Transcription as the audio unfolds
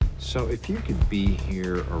So if you could be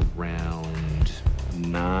here around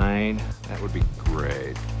 9, that would be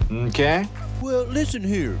great. Okay? Well, listen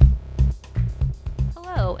here.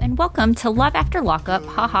 Hello, and welcome to Love After Lockup,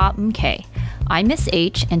 Haha MK. I'm Miss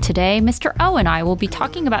H, and today Mr. O and I will be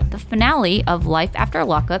talking about the finale of Life After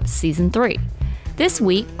Lockup Season 3. This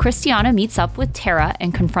week, Christiana meets up with Tara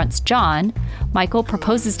and confronts John. Michael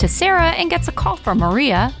proposes to Sarah and gets a call from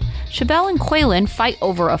Maria. Chevelle and Quaylen fight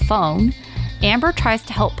over a phone. Amber tries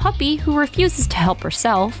to help Puppy, who refuses to help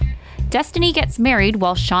herself. Destiny gets married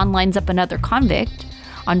while Sean lines up another convict.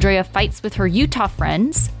 Andrea fights with her Utah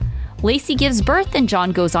friends. Lacey gives birth and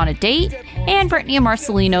John goes on a date. And Brittany and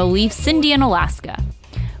Marcelino leave Cindy in Alaska.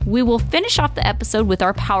 We will finish off the episode with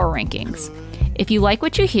our power rankings. If you like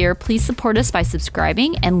what you hear, please support us by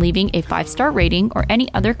subscribing and leaving a 5-star rating, or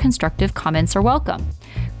any other constructive comments are welcome.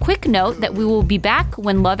 Quick note that we will be back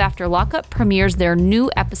when Love After Lockup premieres their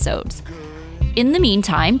new episodes. In the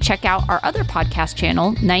meantime, check out our other podcast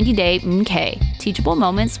channel, 90 Day MK, Teachable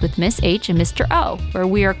Moments with Miss H and Mr. O, where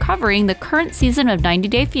we are covering the current season of 90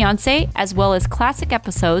 Day Fiancé, as well as classic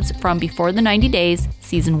episodes from Before the 90 Days,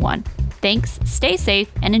 Season 1. Thanks, stay safe,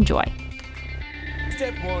 and enjoy.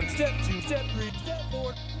 Step 1, step 2, step 3, step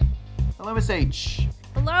 4. Hello, Miss H.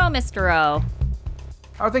 Hello, Mr. O.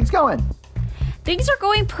 How are things going? Things are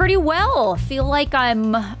going pretty well. I feel like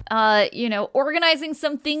I'm, organizing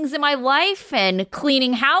some things in my life and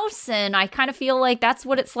cleaning house, and I kind of feel like that's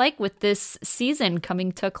what it's like with this season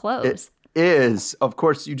coming to a close. It is. Of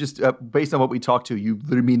course, you just, based on what we talked to, you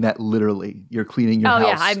mean that literally. You're cleaning your house.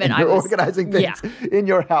 Yeah, I mean, you're organizing things in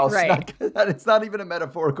your house. Right. It's not even a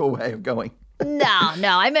metaphorical way of going. No,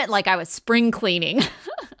 I meant like I was spring cleaning.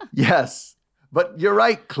 Yes, but you're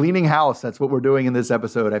right. Cleaning house. That's what we're doing in this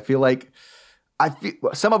episode. I feel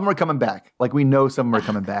some of them are coming back. Like, we know some of them are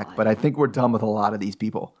coming back, but I think we're done with a lot of these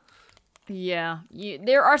people. Yeah.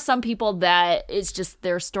 There are some people that it's just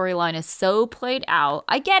their storyline is so played out.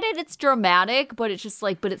 I get it. It's dramatic, but it's just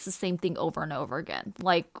like, but it's the same thing over and over again.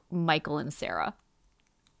 Like Michael and Sarah.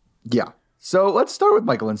 Yeah. So let's start with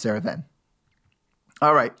Michael and Sarah then.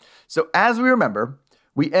 All right. So as we remember,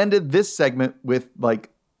 we ended this segment with like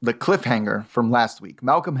the cliffhanger from last week.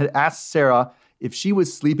 Malcolm had asked Sarah if she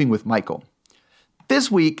was sleeping with Michael. This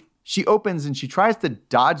week, she opens and she tries to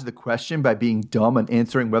dodge the question by being dumb and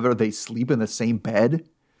answering whether they sleep in the same bed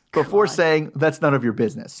before saying, that's none of your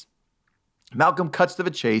business. Malcolm cuts to the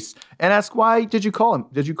chase and asks, why did you call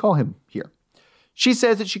him here? She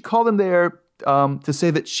says that she called him there to say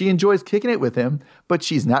that she enjoys kicking it with him, but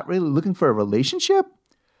she's not really looking for a relationship.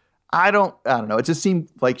 I don't know. It just seemed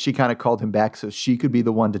like she kind of called him back so she could be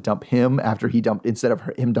the one to dump him after instead of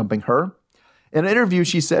him dumping her. In an interview,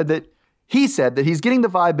 he said that he's getting the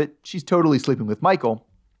vibe that she's totally sleeping with Michael,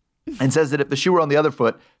 and says that if the shoe were on the other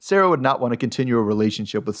foot, Sarah would not want to continue a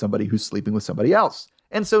relationship with somebody who's sleeping with somebody else.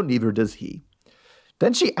 And so neither does he.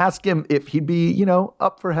 Then she asked him if he'd be,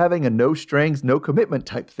 up for having a no strings, no commitment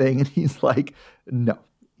type thing. And he's like, no.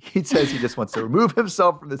 He says he just wants to remove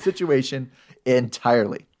himself from the situation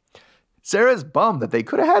entirely. Sarah's bummed that they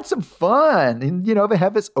could have had some fun. And, they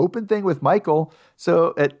have this open thing with Michael.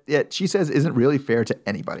 So she says isn't really fair to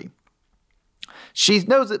anybody. She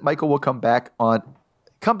knows that Michael will come back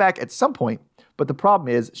at some point, but the problem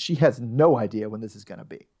is she has no idea when this is going to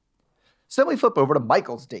be. So then we flip over to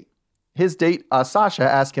Michael's date. His date, Sasha,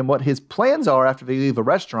 asks him what his plans are after they leave the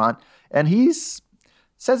restaurant, and he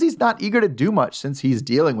says he's not eager to do much since he's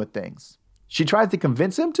dealing with things. She tries to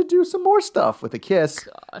convince him to do some more stuff with a kiss,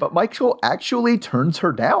 but Michael actually turns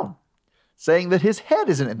her down, saying that his head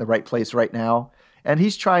isn't in the right place right now, and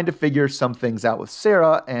he's trying to figure some things out with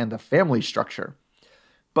Sarah and the family structure.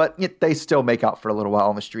 But they still make out for a little while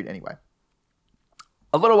on the street anyway.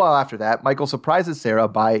 A little while after that, Michael surprises Sarah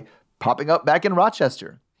by popping up back in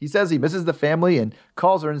Rochester. He says he misses the family and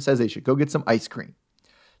calls her and says they should go get some ice cream.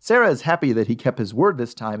 Sarah is happy that he kept his word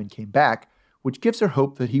this time and came back, which gives her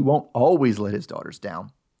hope that he won't always let his daughters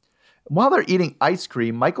down. While they're eating ice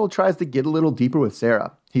cream, Michael tries to get a little deeper with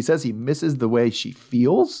Sarah. He says he misses the way she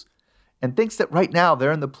feels and thinks that right now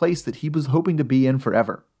they're in the place that he was hoping to be in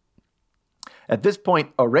forever. At this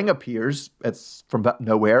point, a ring appears from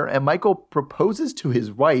nowhere, and Michael proposes to his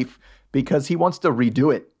wife because he wants to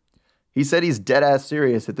redo it. He said he's dead-ass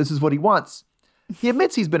serious that this is what he wants. He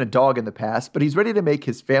admits he's been a dog in the past, but he's ready to make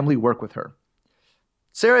his family work with her.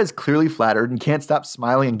 Sarah is clearly flattered and can't stop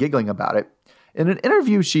smiling and giggling about it. In an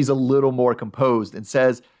interview, she's a little more composed and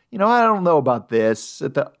says, I don't know about this,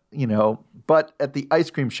 but at the ice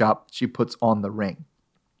cream shop, she puts on the ring.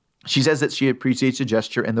 She says that she appreciates the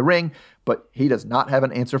gesture and the ring, but he does not have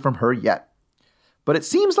an answer from her yet. But it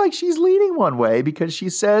seems like she's leaning one way because she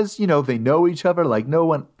says, they know each other like no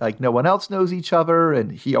one else knows each other,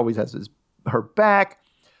 and he always has her back.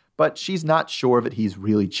 But she's not sure that he's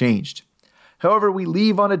really changed. However, we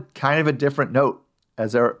leave on a kind of a different note.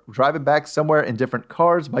 As they're driving back somewhere in different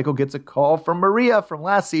cars, Michael gets a call from Maria from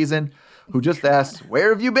last season, who just asks, "Where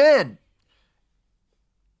have you been?"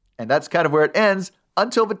 And that's kind of where it ends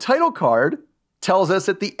until the title card tells us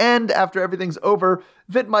at the end, after everything's over,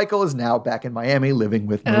 that Michael is now back in Miami living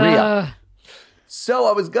with Maria. So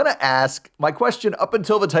I was going to ask, my question up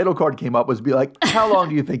until the title card came up was be like, how long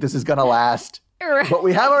do you think this is going to last? But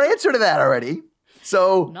we have our answer to that already.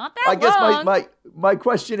 So Not that I guess long. my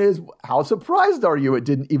question is, how surprised are you it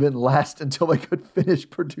didn't even last until they could finish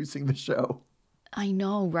producing the show? I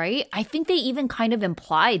know, right? I think they even kind of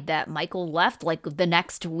implied that Michael left like the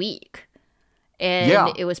next week.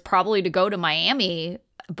 And it was probably to go to Miami.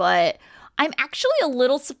 But I'm actually a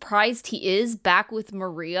little surprised he is back with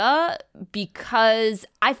Maria because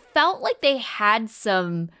I felt like they had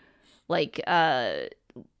some like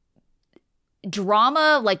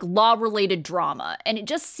drama, like law-related drama. And it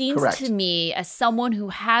just seems Correct. to me, as someone who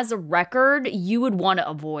has a record, you would want to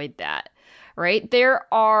avoid that, right? There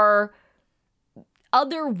are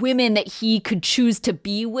other women that he could choose to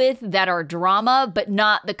be with that are drama, but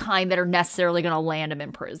not the kind that are necessarily going to land him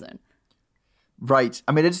in prison. Right.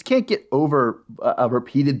 I mean, I just can't get over a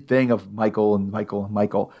repeated thing of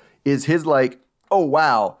Michael is his like, oh,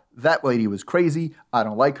 wow, that lady was crazy. I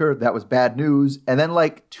don't like her. That was bad news. And then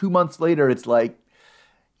like 2 months later, it's like,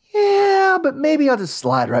 yeah, but maybe I'll just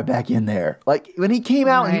slide right back in there. Like when he came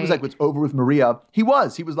out and he was like, it's over with Maria. He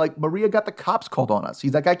was like, Maria got the cops called on us.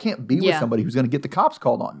 He's like, I can't be with somebody who's going to get the cops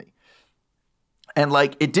called on me. And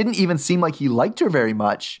like, it didn't even seem like he liked her very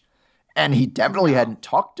much. And he definitely hadn't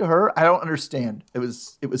talked to her. I don't understand. It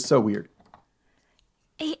was so weird.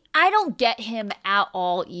 I don't get him at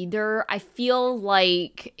all either. I feel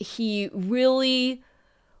like he really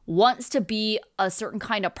wants to be a certain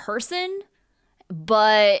kind of person,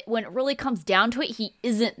 but when it really comes down to it, he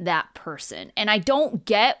isn't that person. And I don't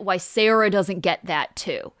get why Sarah doesn't get that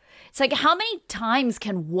too. It's like, how many times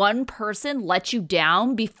can one person let you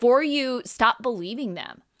down before you stop believing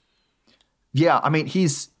them? Yeah, I mean, he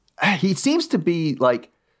seems to be like,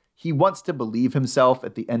 he wants to believe himself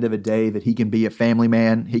at the end of the day that he can be a family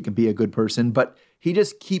man, he can be a good person, but he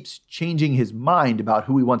just keeps changing his mind about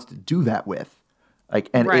who he wants to do that with. Like,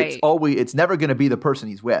 and it's never going to be the person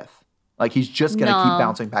he's with. Like, he's just going to keep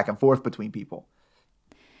bouncing back and forth between people.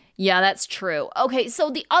 Yeah, that's true. Okay,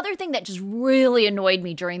 so the other thing that just really annoyed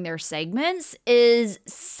me during their segments is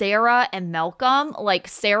Sarah and Malcolm. Like,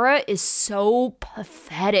 Sarah is so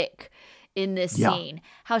pathetic in this scene.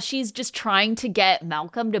 How she's just trying to get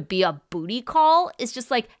Malcolm to be a booty call is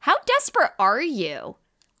just like, how desperate are you?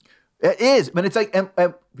 It is. I mean, it's like, and,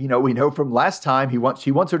 we know from last time she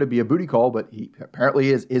wants her to be a booty call, but he apparently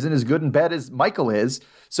isn't as good in bed as Michael is.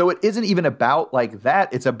 So it isn't even about like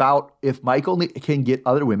that. It's about if Michael can get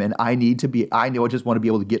other women, I just want to be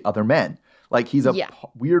able to get other men. Like he's a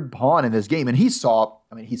weird pawn in this game. And he saw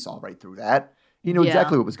right through that. He knew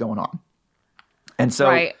exactly what was going on. And so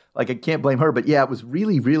like, I can't blame her, but yeah, it was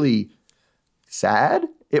really, really sad.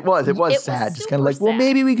 It was sad. Just kind of like, well,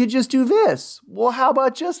 maybe we could just do this. Well, how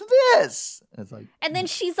about just this? It's like, and then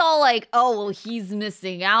she's all like, oh, well, he's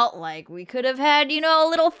missing out. Like, we could have had, a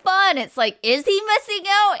little fun. It's like, is he missing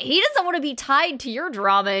out? He doesn't want to be tied to your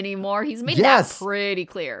drama anymore. He's made that pretty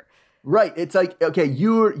clear. Right. It's like, okay, he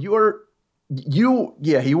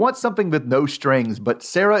wants something with no strings, but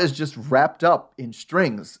Sarah is just wrapped up in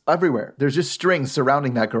strings everywhere. There's just strings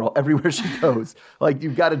surrounding that girl everywhere she goes. Like,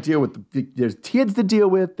 you've got to deal with there's kids to deal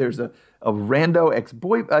with. There's a rando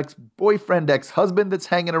ex-boyfriend, ex-husband that's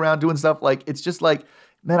hanging around doing stuff. Like, it's just like,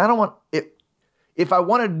 man, I don't want it. If I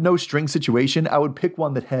wanted no string situation, I would pick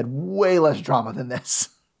one that had way less drama than this.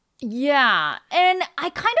 Yeah, and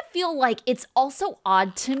I kind of feel like it's also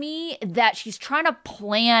odd to me that she's trying to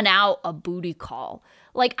plan out a booty call.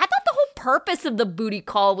 Like, I thought the whole purpose of the booty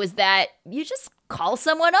call was that you just call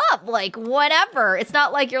someone up, like, whatever. It's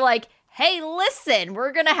not like you're like, hey, listen,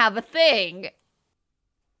 we're going to have a thing.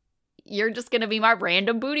 You're just going to be my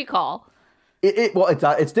random booty call.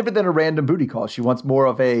 It's different than a random booty call. She wants more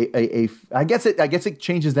of I guess it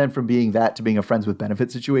changes then from being that to being a friends with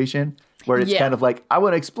benefit situation where it's kind of like, I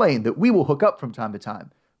want to explain that we will hook up from time to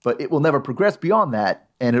time, but it will never progress beyond that.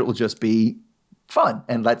 And it will just be fun.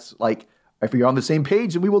 And that's like, if you're on the same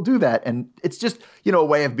page, then we will do that. And it's just, a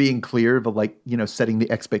way of being clear, but like, setting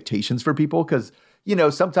the expectations for people. Cause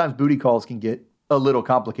sometimes booty calls can get a little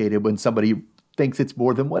complicated when somebody thinks it's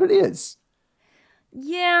more than what it is.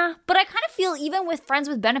 Yeah, but I kind of feel even with friends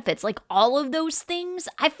with benefits, like all of those things,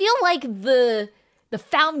 I feel like the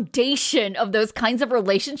foundation of those kinds of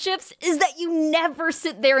relationships is that you never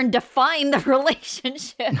sit there and define the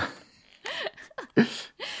relationship. That's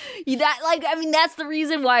the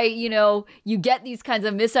reason why, you get these kinds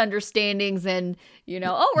of misunderstandings and,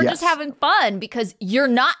 we're just having fun because you're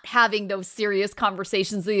not having those serious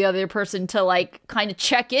conversations with the other person to like kind of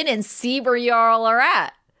check in and see where you all are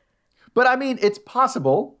at. But I mean, it's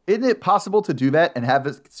possible. Isn't it possible to do that and have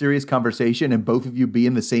a serious conversation and both of you be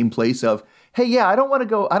in the same place of, hey, yeah, I don't want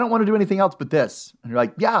to do anything else but this. And you're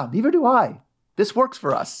like, yeah, neither do I. This works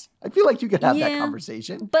for us. I feel like you could have that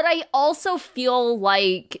conversation. But I also feel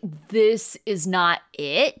like this is not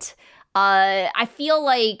it. I feel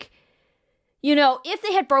like, if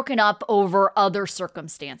they had broken up over other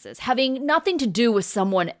circumstances, having nothing to do with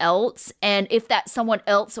someone else, and if that someone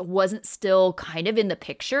else wasn't still kind of in the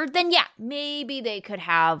picture, then yeah, maybe they could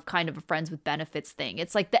have kind of a friends with benefits thing.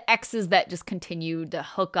 It's like the exes that just continue to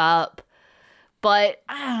hook up. But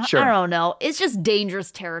I don't know. It's just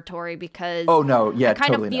dangerous territory because I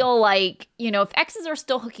kind of feel like, if exes are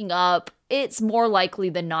still hooking up, it's more likely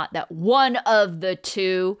than not that one of the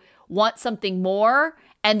two wants something more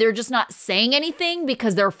and they're just not saying anything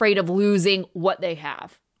because they're afraid of losing what they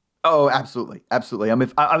have. Oh, absolutely. Absolutely. I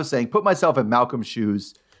mean, I was saying, put myself in Malcolm's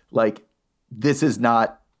shoes. Like, this is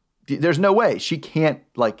not, there's no way. She can't,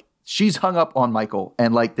 like, she's hung up on Michael.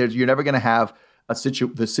 And, like, you're never going to have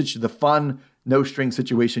the fun, no-string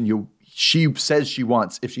situation she says she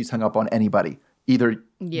wants if she's hung up on anybody. Either,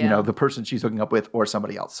 the person she's hooking up with or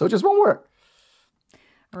somebody else. So it just won't work.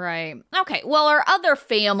 Right. Okay. Well, our other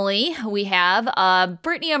family, we have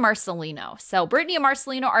Brittany and Marcelino. So Brittany and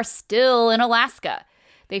Marcelino are still in Alaska.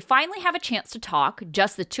 They finally have a chance to talk,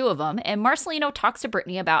 just the two of them, and Marcelino talks to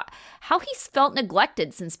Brittany about how he's felt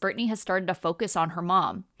neglected since Brittany has started to focus on her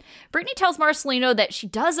mom. Brittany tells Marcelino that she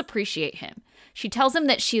does appreciate him. She tells him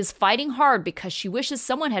that she is fighting hard because she wishes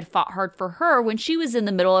someone had fought hard for her when she was in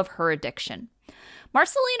the middle of her addiction.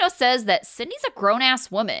 Marcelino says that Cindy's a grown-ass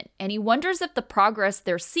woman, and he wonders if the progress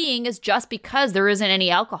they're seeing is just because there isn't any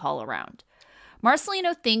alcohol around.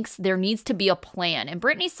 Marcelino thinks there needs to be a plan, and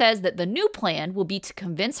Brittany says that the new plan will be to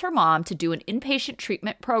convince her mom to do an inpatient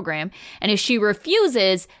treatment program, and if she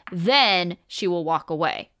refuses, then she will walk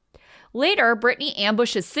away. Later, Brittany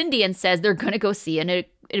ambushes Cindy and says they're going to go see an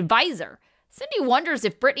advisor. Cindy wonders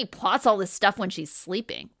if Brittany plots all this stuff when she's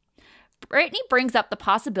sleeping. Brittany brings up the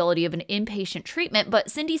possibility of an inpatient treatment,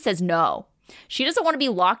 but Cindy says no. She doesn't want to be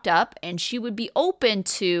locked up, and she would be open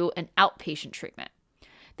to an outpatient treatment.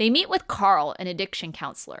 They meet with Carl, an addiction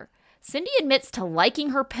counselor. Cindy admits to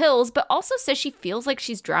liking her pills, but also says she feels like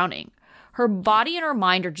she's drowning. Her body and her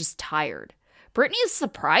mind are just tired. Brittany is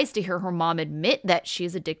surprised to hear her mom admit that she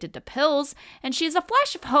is addicted to pills, and she has a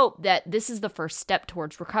flash of hope that this is the first step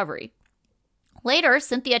towards recovery. Later,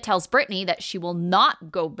 Cynthia tells Brittany that she will not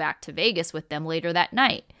go back to Vegas with them later that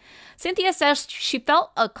night. Cynthia says she felt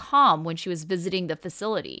a calm when she was visiting the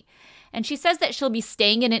facility, and she says that she'll be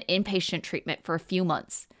staying in an inpatient treatment for a few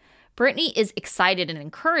months. Brittany is excited and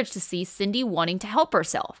encouraged to see Cindy wanting to help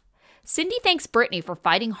herself. Cindy thanks Brittany for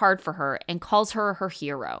fighting hard for her and calls her her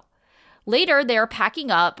hero. Later, they are packing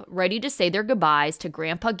up, ready to say their goodbyes to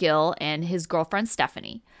Grandpa Gil and his girlfriend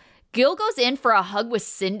Stephanie. Gil goes in for a hug with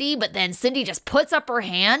Cindy, but then Cindy just puts up her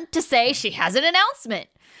hand to say she has an announcement.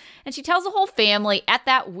 And she tells the whole family at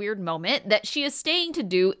that weird moment that she is staying to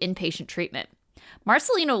do inpatient treatment.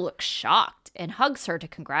 Marcelino looks shocked and hugs her to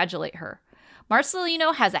congratulate her.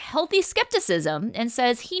 Marcelino has a healthy skepticism and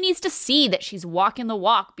says he needs to see that she's walking the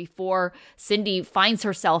walk before Cindy finds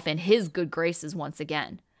herself in his good graces once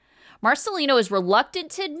again. Marcelino is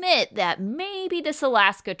reluctant to admit that maybe this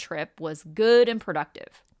Alaska trip was good and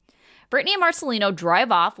productive. Brittany and Marcelino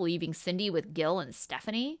drive off, leaving Cindy with Gil and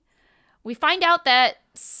Stephanie. We find out that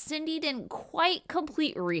Cindy didn't quite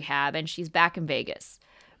complete rehab and she's back in Vegas.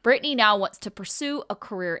 Brittany now wants to pursue a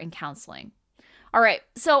career in counseling. All right,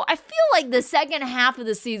 so I feel like the second half of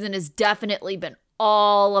the season has definitely been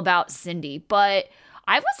all about Cindy, but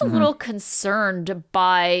I was a little concerned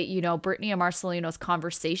by, Brittany and Marcelino's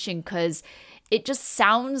conversation because it just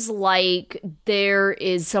sounds like there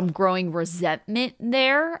is some growing resentment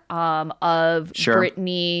there of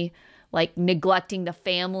Brittany like neglecting the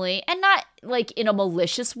family, and not like in a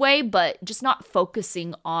malicious way, but just not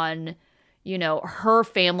focusing on, her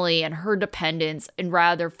family and her dependents, and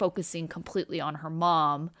rather focusing completely on her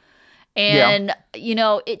mom. And,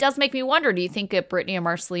 it does make me wonder, do you think that Brittany and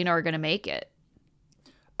Marcelino are going to make it?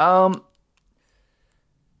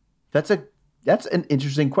 That's an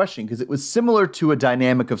interesting question because it was similar to a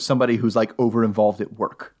dynamic of somebody who's like over involved at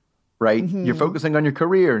work, right? You're focusing on your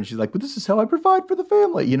career. And she's like, but this is how I provide for the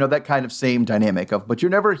family. You know, that kind of same dynamic of, but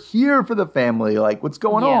you're never here for the family. Like, what's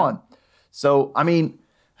going on? So, I mean,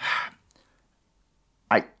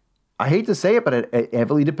 I hate to say it, but it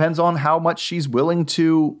heavily depends on how much she's willing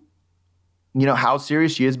to, you know, how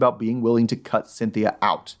serious she is about being willing to cut Cynthia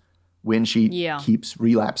out when she keeps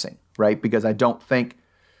relapsing, right? Because I don't think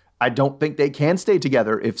they can stay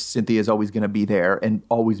together if Cynthia is always going to be there and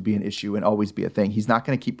always be an issue and always be a thing. He's not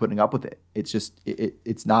going to keep putting up with it. It's just,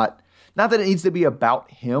 it's not that it needs to be about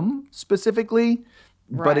him specifically,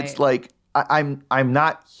 but it's like, I'm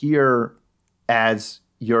not here as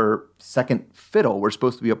your second fiddle. We're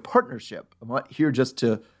supposed to be a partnership. I'm not here just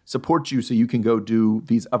to support you so you can go do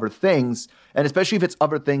these other things. And especially if it's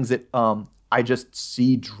other things that I just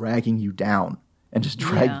see dragging you down and just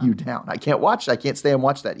dragging you down. I can't stay and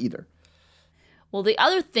watch that either. Well, the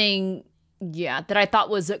other thing, that I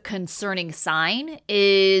thought was a concerning sign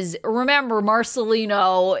is, remember,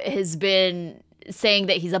 Marcelino has been saying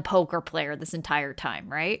that he's a poker player this entire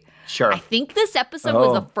time, right? Sure. I think this episode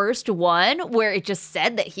was the first one where it just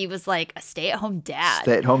said that he was like a stay-at-home dad.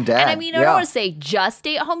 Stay-at-home dad. And I mean, I don't want to say just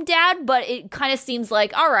stay-at-home dad, but it kind of seems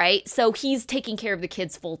like, all right, so he's taking care of the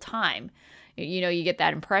kids full time. You know, you get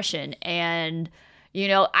that impression. And, you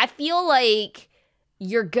know, I feel like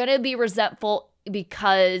you're going to be resentful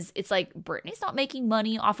because it's like Brittany's not making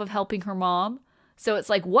money off of helping her mom. So it's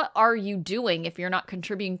like, what are you doing if you're not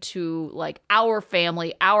contributing to like our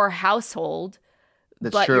family, our household,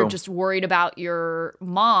 but you're just worried about your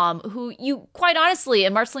mom, who you quite honestly,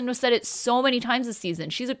 and Marcelino said it so many times this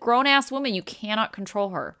season, she's a grown ass woman. You cannot control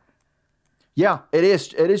her. Yeah, it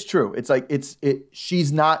is. It is true. It's like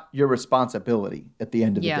she's not your responsibility at the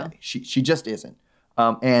end of the day. She just isn't.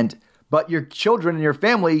 But your children and your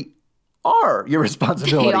family are your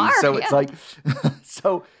responsibility. It's like,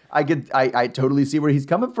 so I totally see where he's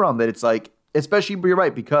coming from. That it's like, especially you're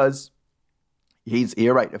right, because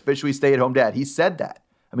you're right. Officially stay-at-home dad. He said that.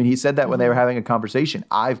 I mean, he said that when they were having a conversation.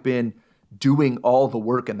 I've been doing all the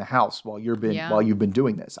work in the house while you've been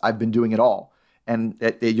doing this. I've been doing it all. And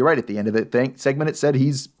you're right. At the end of the segment, it said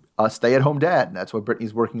he's a stay-at-home dad, and that's what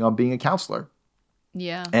Brittany's working on, being a counselor.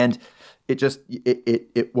 Yeah. And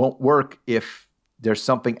it won't work if there's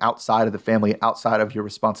something outside of the family, outside of your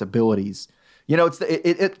responsibilities. You know, it's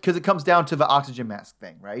because it comes down to the oxygen mask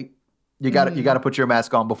thing, right? You got to put your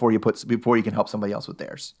mask on before you can help somebody else with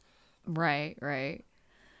theirs. Right.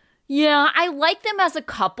 Yeah, I like them as a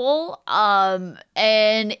couple.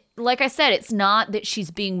 And like I said, it's not that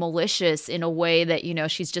she's being malicious in a way that, you know,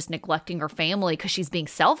 she's just neglecting her family because she's being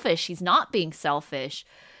selfish. She's not being selfish.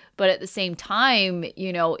 But at the same time,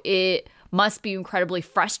 you know, it must be incredibly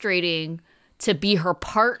frustrating to be her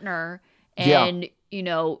partner and, you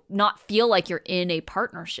know, not feel like you're in a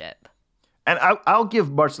partnership. And I'll give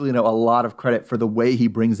Marcelino a lot of credit for the way he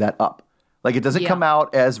brings that up. Like, it doesn't come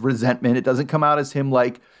out as resentment. It doesn't come out as him,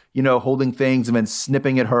 like, you know, holding things and then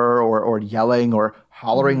snipping at her or yelling or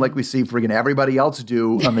hollering like we see friggin' everybody else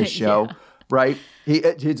do on this show, right?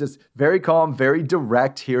 He's just very calm, very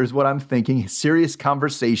direct. Here's what I'm thinking. Serious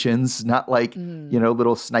conversations, not like, you know,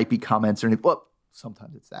 little snipey comments or anything. Well,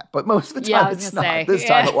 sometimes it's that, but most of the time it's not. This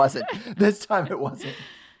time it wasn't. This time it wasn't.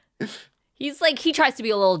 He's like, he tries to be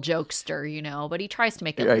a little jokester, you know, but he tries to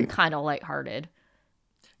make it kind of lighthearted.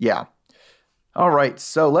 Yeah. All right.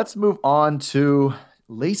 So let's move on to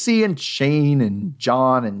Lacey and Shane and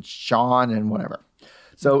John and Sean and whatever.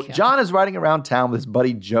 So John is riding around town with his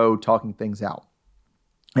buddy Joe, talking things out.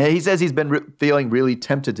 And he says he's been feeling really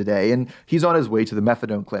tempted today, and he's on his way to the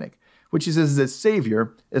methadone clinic, which he says is a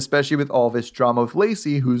savior, especially with all this drama with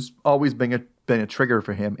Lacey, who's always been a trigger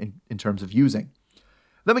for him in terms of using.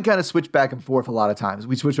 Then we kind of switch back and forth a lot of times.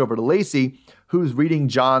 We switch over to Lacey, who's reading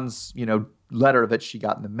John's, you know, letter that she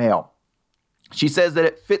got in the mail. She says that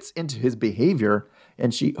it fits into his behavior,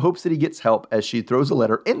 and she hopes that he gets help as she throws the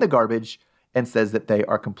letter in the garbage and says that they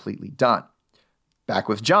are completely done. Back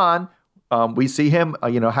with John, we see him,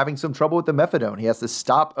 having some trouble with the methadone. He has to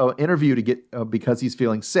stop an interview to get because he's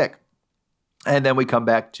feeling sick. And then we come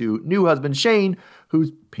back to new husband Shane,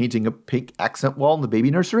 who's painting a pink accent wall in the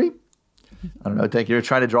baby nursery. I don't know. I think you're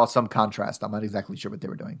trying to draw some contrast. I'm not exactly sure what they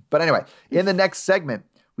were doing. But anyway, in the next segment,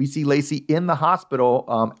 we see Lacey in the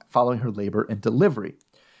hospital following her labor and delivery.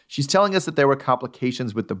 She's telling us that there were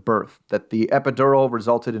complications with the birth, that the epidural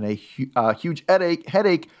resulted in a huge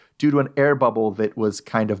headache due to an air bubble that was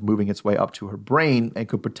kind of moving its way up to her brain and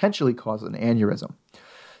could potentially cause an aneurysm.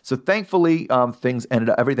 So thankfully,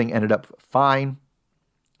 everything ended up fine.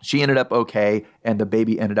 She ended up okay, and the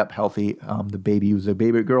baby ended up healthy. The baby was a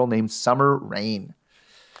baby girl named Summer Rain.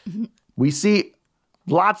 We see,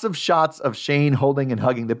 Lots of shots of Shane holding and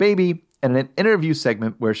hugging the baby, and an interview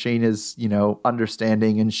segment where Shane is,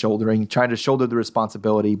 understanding and trying to shoulder the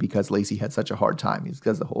responsibility because Lacey had such a hard time. He's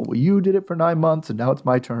because the whole, well, you did it for 9 months and now it's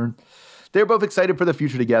my turn. They're both excited for the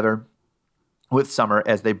future together with Summer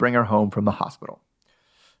as they bring her home from the hospital.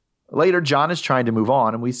 Later, John is trying to move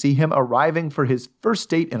on, and we see him arriving for his first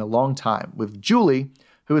date in a long time with Julie,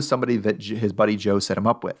 who is somebody that his buddy Joe set him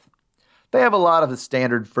up with. They have a lot of the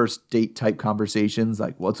standard first date type conversations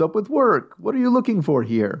like, what's up with work? What are you looking for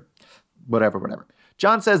here? Whatever.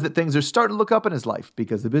 John says that things are starting to look up in his life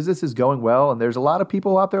because the business is going well and there's a lot of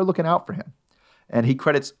people out there looking out for him. And he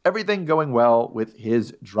credits everything going well with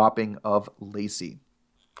his dropping of Lacey.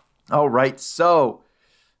 All right, so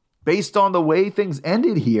based on the way things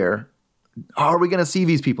ended here, are we going to see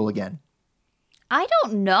these people again? I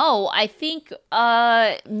don't know. I think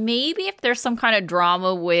maybe if there's some kind of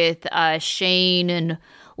drama with Shane and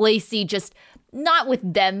Lacey, just not with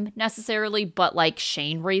them necessarily, but like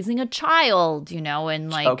Shane raising a child, and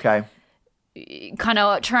like okay, kind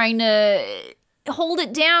of trying to hold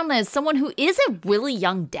it down as someone who is a really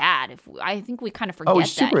young dad. I think we kind of forget that. Oh, he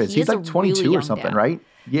super is. He's like 22 really or something, dad. Right?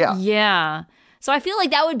 Yeah. Yeah. So I feel like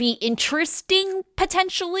that would be interesting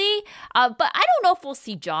potentially, but I don't know if we'll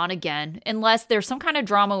see John again unless there's some kind of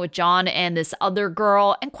drama with John and this other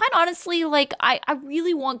girl. And quite honestly, like I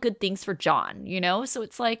really want good things for John, So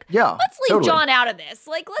it's like, let's leave John out of this.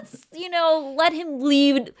 Like let's, let him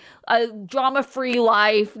lead a drama-free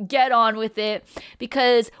life, get on with it.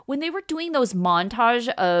 Because when they were doing those montage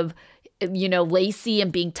of Lacey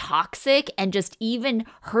and being toxic and just even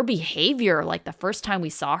her behavior, like the first time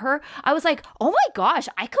we saw her, I was like, oh my gosh,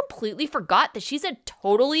 I completely forgot that she's a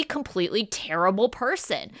completely terrible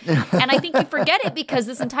person. And I think you forget it because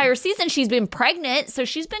this entire season she's been pregnant. So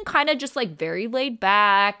she's been kind of just like very laid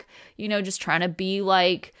back, just trying to be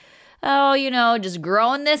like, oh, just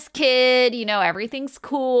growing this kid, everything's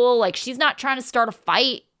cool. Like she's not trying to start a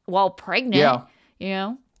fight while pregnant,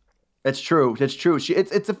 It's true. It's true.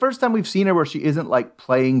 It's the first time we've seen her where she isn't like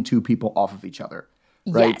playing two people off of each other.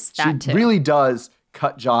 Right? Yes, that she really does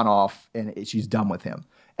cut John off and she's done with him.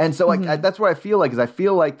 And so like that's what I feel like is I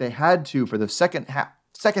feel like they had to for the second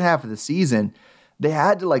half of the season, they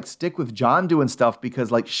had to like stick with John doing stuff because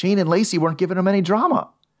like Shane and Lacey weren't giving him any drama.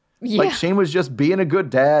 Yeah. Like Shane was just being a good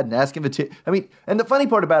dad and asking and the funny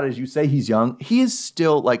part about it is you say he's young, he is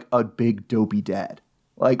still like a big dopey dad.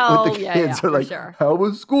 Like with the kids are like, sure. How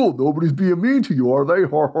was school? Nobody's being mean to you, are they?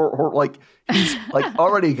 Like he's like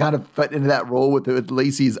already kind of fit into that role with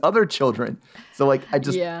Lacey's other children. So like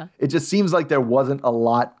it just seems like there wasn't a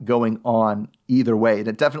lot going on either way. And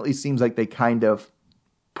it definitely seems like they kind of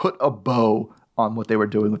put a bow on what they were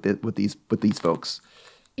doing with these folks.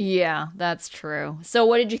 Yeah, that's true. So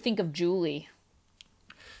what did you think of Julie?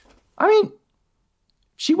 I mean,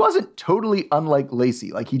 she wasn't totally unlike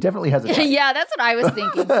Lacey. Like, he definitely has a type. Yeah, that's what I was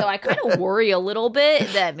thinking. So I kind of worry a little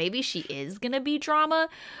bit that maybe she is going to be drama.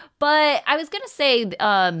 But I was going to say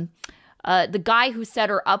the guy who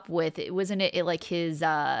set her up with, wasn't it like his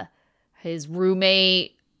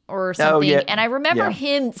roommate or something? Oh, yeah. And I remember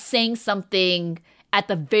him saying something at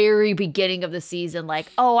the very beginning of the season,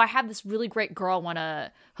 like, oh, I have this really great girl I want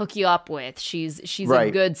to hook you up with. She's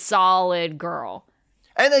a good, solid girl.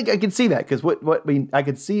 And I can see that because I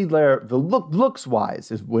could see there the looks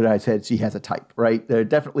wise is what I said. She has a type, right? There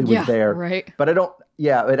definitely was there, right? But I don't.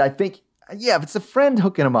 Yeah, but I think if it's a friend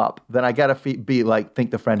hooking him up, then I gotta be like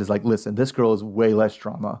think the friend is like, listen, this girl is way less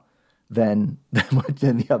drama than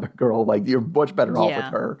the other girl. Like you're much better off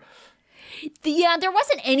with her. Yeah, there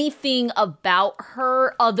wasn't anything about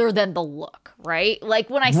her other than the look, right? Like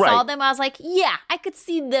when I saw them, I was like, yeah, I could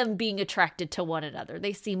see them being attracted to one another.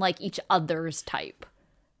 They seem like each other's type.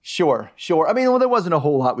 Sure. I mean, there wasn't a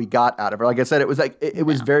whole lot we got out of her. Like I said, it was like it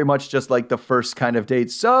was very much just like the first kind of date.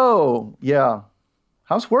 So, yeah,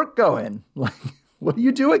 how's work going? Like, what do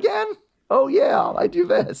you do again? Oh, yeah, I do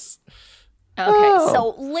this. Okay,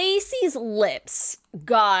 so Lacey's lips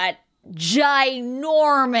got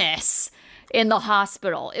ginormous in the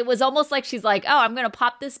hospital. It was almost like she's like, oh, I'm going to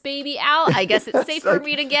pop this baby out. I guess it's safe for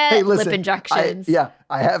me to get lip injections.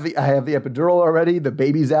 I have the epidural already. The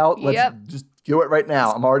baby's out. Let's just do it right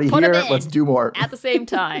now. I'm already here. Let's do more. At the same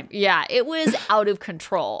time. Yeah, it was out of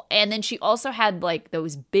control. And then she also had like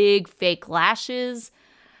those big fake lashes.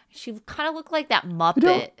 She kind of looked like that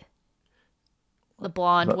Muppet. The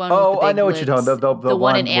blonde one. Oh, with the big I know lips. what you're talking about. The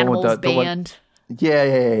one in Animals Band.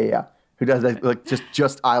 Yeah. Who does that? Like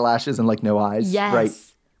just eyelashes and like no eyes. Yes. Right.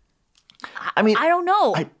 I mean, I don't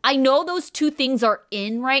know. I know those two things are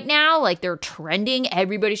in right now. Like they're trending.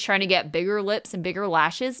 Everybody's trying to get bigger lips and bigger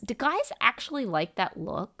lashes. Do guys actually like that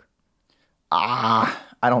look? I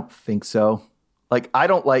don't think so. Like, I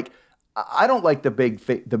don't like the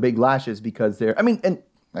big lashes because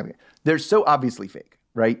they're so obviously fake,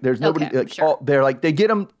 right? There's nobody Okay, sure. they're like, they get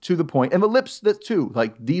them to the point, and the lips that too.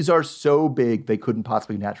 Like, these are so big they couldn't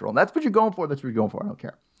possibly be natural, and that's what you're going for. That's what you're going for. I don't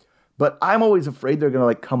care. But I'm always afraid they're gonna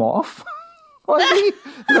like come off on me.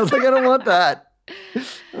 And I was like, I don't want that. I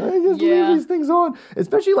just leave these things on,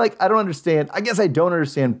 especially like I don't understand. I guess I don't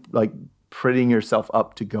understand like prettying yourself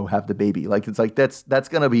up to go have the baby. Like it's like that's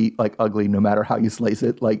gonna be like ugly no matter how you slice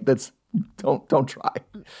it. Like that's don't try.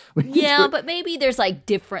 Yeah, but maybe there's like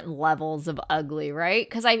different levels of ugly, right?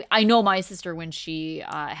 Because I know my sister, when she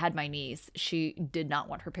had my niece, she did not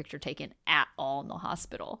want her picture taken at all in the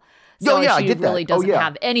hospital. So I she get that. really doesn't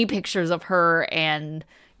have any pictures of her and,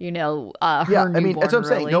 her newborn. I mean, that's what I'm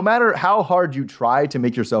saying. Really. No matter how hard you try to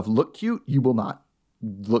make yourself look cute, you will not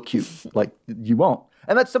look cute. Like you won't.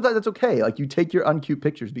 And sometimes that's okay. Like you take your uncute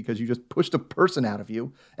pictures because you just pushed a person out of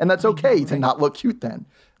you, and that's okay to not look cute then.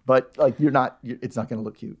 But like it's not going to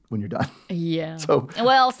look cute when you're done. Yeah. So,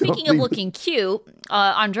 well, speaking of looking cute,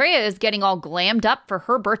 Andrea is getting all glammed up for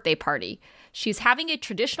her birthday party. She's having a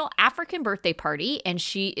traditional African birthday party, and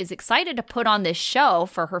she is excited to put on this show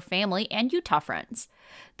for her family and Utah friends.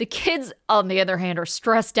 The kids, on the other hand, are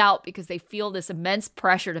stressed out because they feel this immense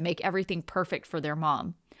pressure to make everything perfect for their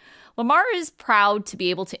mom. Lamar is proud to be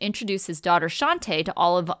able to introduce his daughter Shantae to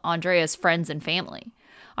all of Andrea's friends and family.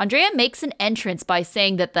 Andrea makes an entrance by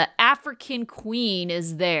saying that the African queen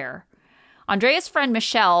is there. Andrea's friend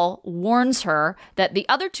Michelle warns her that the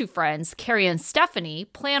other two friends, Carrie and Stephanie,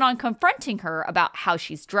 plan on confronting her about how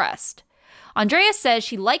she's dressed. Andrea says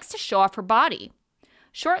she likes to show off her body.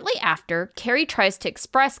 Shortly after, Carrie tries to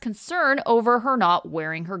express concern over her not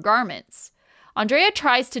wearing her garments. Andrea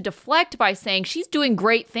tries to deflect by saying she's doing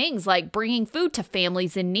great things like bringing food to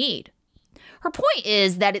families in need. Her point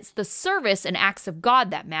is that it's the service and acts of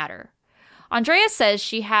God that matter. Andrea says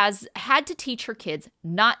she has had to teach her kids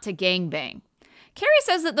not to gangbang. Carrie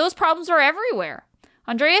says that those problems are everywhere.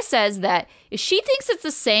 Andrea says that if she thinks it's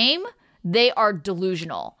the same, they are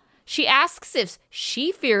delusional. She asks if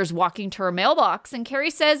she fears walking to her mailbox, and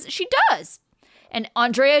Carrie says she does. And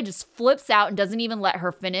Andrea just flips out and doesn't even let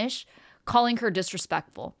her finish, calling her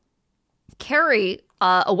disrespectful. Carrie,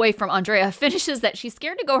 away from Andrea, finishes that she's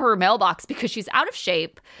scared to go to her mailbox because she's out of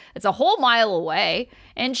shape. It's a whole mile away,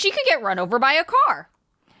 and she could get run over by a car.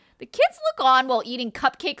 The kids look on while eating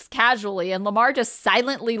cupcakes casually, and Lamar just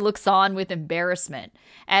silently looks on with embarrassment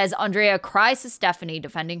as Andrea cries to Stephanie,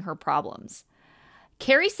 defending her problems.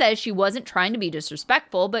 Carrie says she wasn't trying to be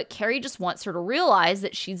disrespectful, but Carrie just wants her to realize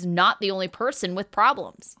that she's not the only person with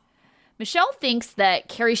problems. Michelle thinks that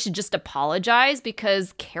Carrie should just apologize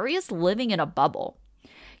because Carrie is living in a bubble.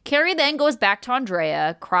 Carrie then goes back to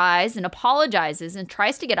Andrea, cries and apologizes, and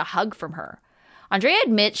tries to get a hug from her. Andrea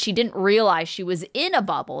admits she didn't realize she was in a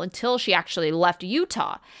bubble until she actually left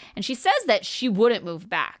Utah, and she says that she wouldn't move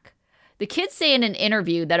back. The kids say in an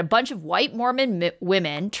interview that a bunch of white Mormon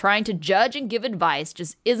women trying to judge and give advice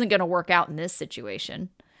just isn't going to work out in this situation.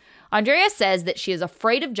 Andrea says that she is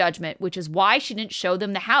afraid of judgment, which is why she didn't show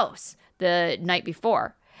them the house the night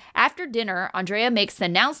before. After dinner, Andrea makes the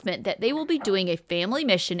announcement that they will be doing a family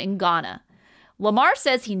mission in Ghana. Lamar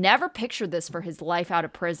says he never pictured this for his life out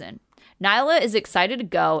of prison. Nyla is excited to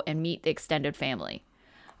go and meet the extended family.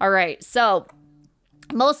 All right, so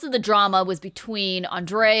most of the drama was between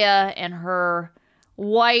Andrea and her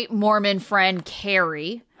white Mormon friend,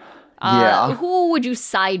 Carrie. Who would you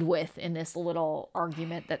side with in this little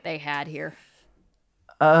argument that they had here?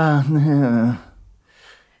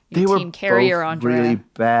 They were Team Carrie both or Andrea? really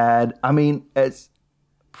bad. I mean,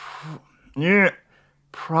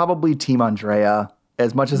 probably Team Andrea,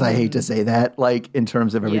 as much as I hate to say that, like in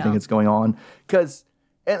terms of everything that's going on. Because,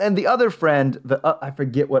 and the other friend, I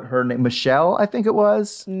forget what her name, Michelle, I think it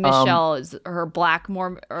was. Michelle is her black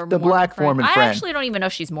Mormon. The black Mormon friend. I actually don't even know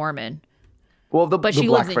if she's Mormon. Well, the she lives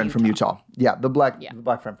black in friend from Utah. Yeah, the black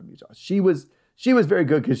friend from Utah. She was very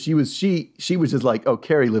good because she was just like, oh,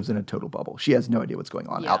 Carrie lives in a total bubble. She has no idea what's going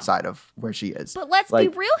on outside of where she is. But let's be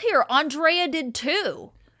real here. Andrea did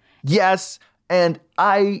too. Yes, and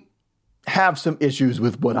I have some issues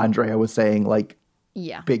with what Andrea was saying, like,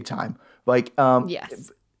 big time. Like,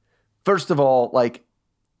 yes. First of all, like,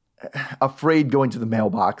 afraid going to the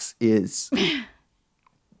mailbox is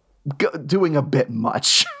doing a bit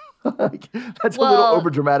much. Like, that's a little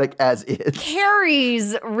overdramatic as is.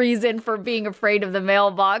 Carrie's reason for being afraid of the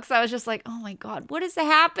mailbox, I was just like, oh my God, what is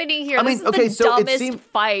happening here? This is the dumbest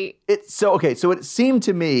fight. So it seemed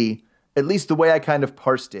to me, at least the way I kind of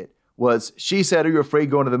parsed it, was she said, are you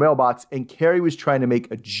afraid going to the mailbox? And Carrie was trying to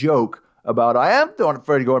make a joke about I am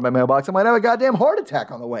afraid to go in my mailbox. I might have a goddamn heart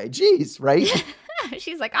attack on the way. Jeez, right?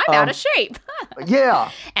 She's like, I'm out of shape.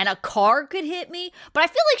 Yeah. And a car could hit me. But I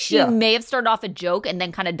feel like she may have started off a joke and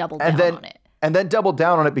then kind of doubled down on it. And then doubled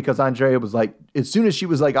down on it because Andrea was like, as soon as she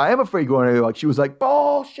was like, I am afraid going to like, she was like,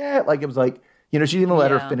 bullshit. Like, it was like, she didn't even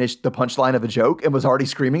let her finish the punchline of the joke and was already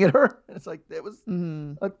screaming at her. And it's like, it was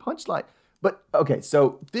a punchline. But okay,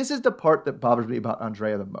 so this is the part that bothers me about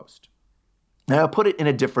Andrea the most. And I'll put it in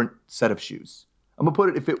a different set of shoes. I'm gonna put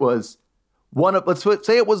it if it was one of, let's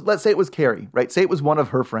say it was Carrie, right? Say it was one of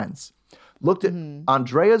her friends. Looked at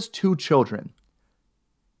Andrea's 2 children,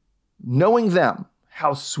 knowing them,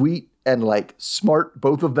 how sweet and like smart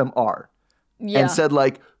both of them are, and said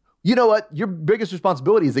like, you know what? Your biggest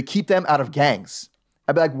responsibility is to keep them out of gangs.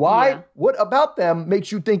 I'd be like, why? Yeah. What about them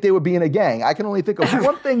makes you think they would be in a gang? I can only think of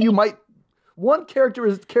one thing one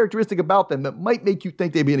characteristic about them that might make you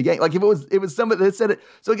think they'd be in a gang. Like if it was somebody that said it.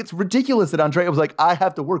 So it's ridiculous that Andrea was like, I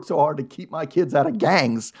have to work so hard to keep my kids out of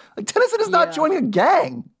gangs. Like Tennyson is not joining a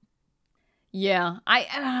gang. Yeah.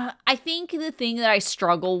 I think the thing that I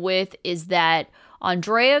struggle with is that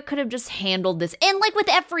Andrea could have just handled this, and like with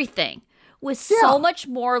everything, with so much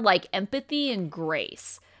more like empathy and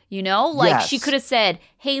grace, Like she could have said,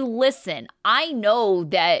 hey, listen, I know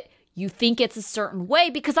that you think it's a certain way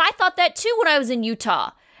because I thought that too when I was in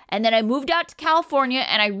Utah. And then I moved out to California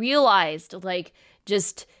and I realized like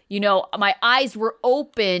just, my eyes were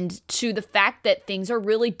opened to the fact that things are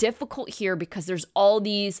really difficult here because there's all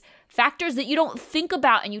these factors that you don't think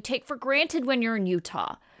about and you take for granted when you're in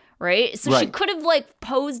Utah. Right? So she could have like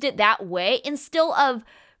posed it that way instead of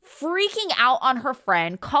freaking out on her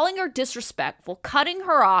friend, calling her disrespectful, cutting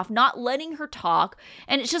her off, not letting her talk.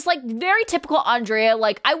 And it's just like very typical Andrea.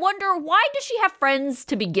 Like, I wonder, why does she have friends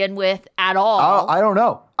to begin with at all? I don't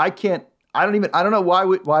know. I don't know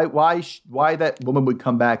why that woman would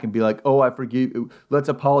come back and be like, oh, I forgive you. Let's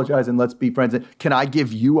apologize and let's be friends. Can I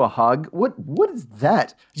give you a hug? What is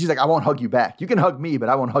that? She's like, I won't hug you back. You can hug me, but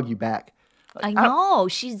I won't hug you back. Like, I know.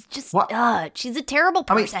 She's just, she's a terrible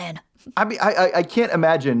person. I can't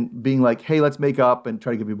imagine being like, hey, let's make up and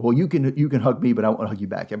try to give people, well, you can hug me, but I won't hug you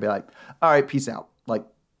back. I'd be like, all right, peace out. Like,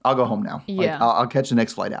 I'll go home now. Yeah. Like, I'll catch the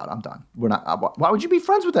next flight out. I'm done. Why would you be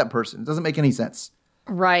friends with that person? It doesn't make any sense.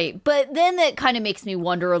 Right. But then that kind of makes me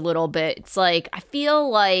wonder a little bit. It's like, I feel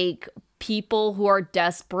like people who are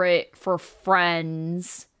desperate for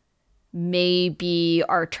friends maybe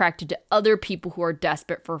are attracted to other people who are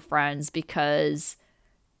desperate for friends because,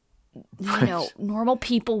 normal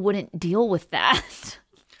people wouldn't deal with that.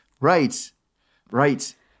 Right.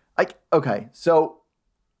 Okay, so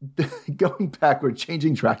going backward,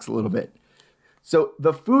 changing tracks a little bit. So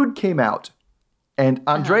the food came out, and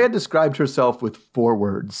Andrea described herself with 4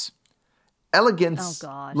 words. Elegance,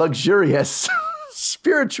 luxurious,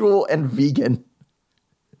 spiritual, and vegan.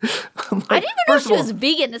 Like, I didn't even know she was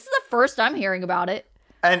vegan. This is the first I'm hearing about it.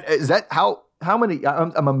 And is that how many?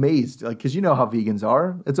 I'm amazed, like, because you know how vegans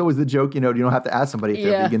are. It's always the joke, you don't have to ask somebody if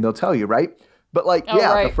they're vegan; they'll tell you, right? But like,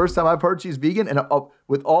 the first time I've heard she's vegan, and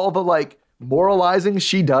with all the like moralizing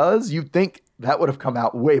she does, you'd think that would have come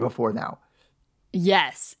out way before now.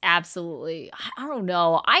 Yes, absolutely. I don't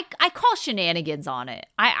know. I call shenanigans on it.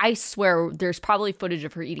 I swear, there's probably footage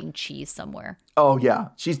of her eating cheese somewhere. Oh yeah,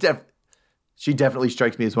 she definitely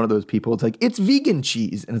strikes me as one of those people. It's like, it's vegan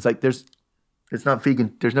cheese. And it's like, it's not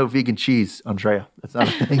vegan. There's no vegan cheese, Andrea. That's not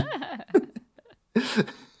a thing.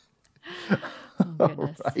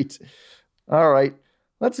 All right.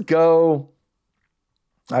 Let's go.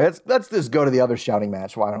 All right, let's just go to the other shouting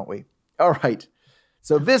match. Why don't we? All right.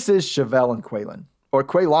 So this is Chevelle and Quaylen, or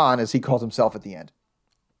Quaylon as he calls himself at the end.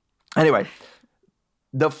 Anyway,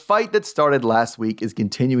 the fight that started last week is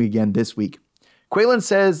continuing again this week. Quaylen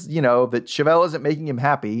says, that Chevelle isn't making him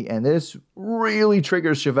happy, and this really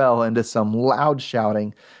triggers Chevelle into some loud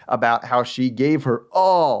shouting about how she gave her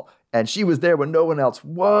all, and she was there when no one else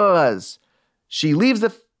was. She leaves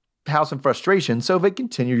the house in frustration, so they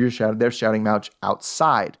continue their shouting match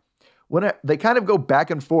outside. When they kind of go back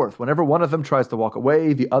and forth. Whenever one of them tries to walk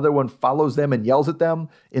away, the other one follows them and yells at them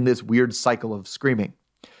in this weird cycle of screaming.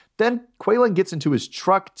 Then Quaylen gets into his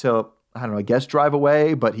truck to, I guess drive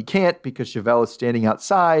away, but he can't because Chevelle is standing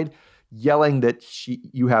outside yelling that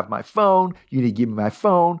you have my phone, you need to give me my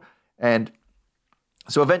phone. And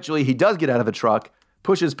so eventually he does get out of the truck,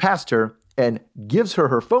 pushes past her, and gives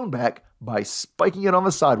her phone back by spiking it on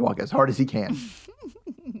the sidewalk as hard as he can.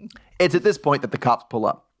 It's at this point that the cops pull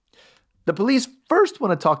up. The police first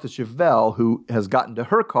want to talk to Chevelle, who has gotten to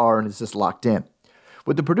her car and is just locked in.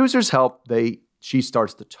 With the producer's help, she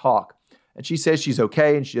starts to talk. And she says she's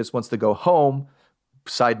okay and she just wants to go home.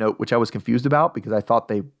 Side note, which I was confused about because I thought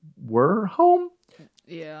they were home.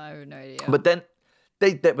 Yeah, I have no idea. But then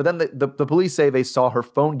the police say they saw her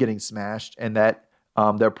phone getting smashed and that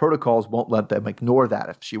their protocols won't let them ignore that.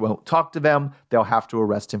 If she won't talk to them, they'll have to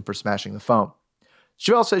arrest him for smashing the phone.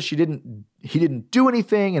 Chevelle says he didn't do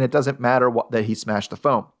anything and it doesn't matter that he smashed the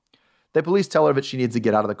phone. The police tell her that she needs to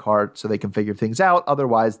get out of the car so they can figure things out.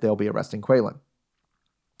 Otherwise, they'll be arresting Quaylen.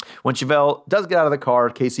 When Chevelle does get out of the car,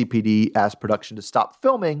 KCPD asks production to stop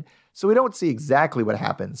filming, so we don't see exactly what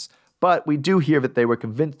happens. But we do hear that they were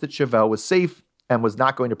convinced that Chevelle was safe and was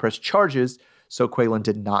not going to press charges, so Quaylen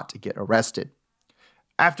did not get arrested.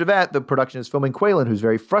 After that, the production is filming Quaylen, who's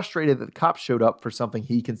very frustrated that the cops showed up for something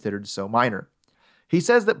he considered so minor. He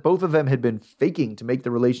says that both of them had been faking to make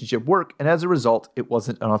the relationship work, and as a result, it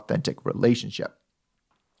wasn't an authentic relationship.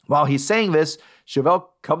 While he's saying this, Chevelle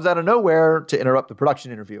comes out of nowhere to interrupt the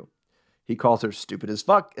production interview. He calls her stupid as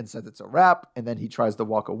fuck and says it's a wrap, and then he tries to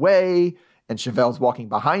walk away, and Chevelle's walking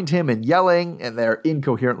behind him and yelling, and they're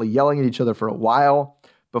incoherently yelling at each other for a while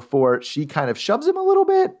before she kind of shoves him a little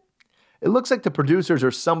bit. It looks like the producers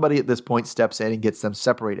or somebody at this point steps in and gets them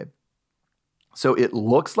separated. So it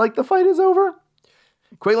looks like the fight is over.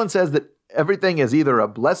 Quaylen says that everything is either a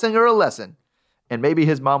blessing or a lesson, and maybe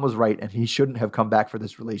his mom was right and he shouldn't have come back for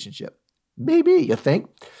this relationship. Maybe, you think?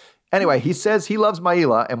 Anyway, he says he loves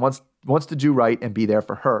Maila and wants to do right and be there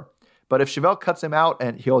for her. But if Chevelle cuts him out,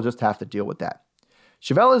 and he'll just have to deal with that.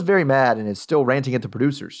 Chevelle is very mad and is still ranting at the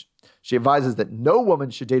producers. She advises that no woman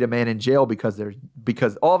should date a man in jail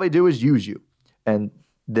because all they do is use you, and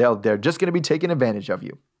they're just going to be taking advantage of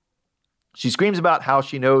you. She screams about how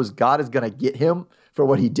she knows God is going to get him for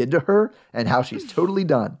what he did to her and how she's totally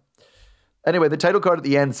done. Anyway, the title card at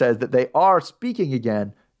the end says that they are speaking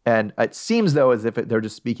again, and it seems, though, as if they're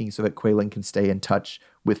just speaking so that Quaylen can stay in touch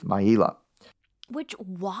with Maila. Which,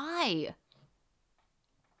 why?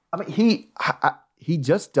 I mean, he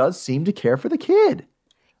just does seem to care for the kid.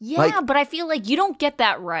 Yeah, but I feel like you don't get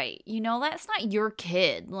that right. You know, that's not your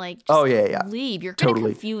kid. Like, just leave. You're going to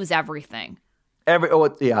confuse everything.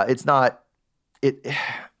 It's not.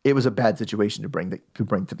 It was a bad situation to bring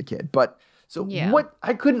to the kid. But so what?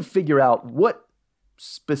 I couldn't figure out what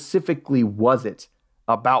specifically was it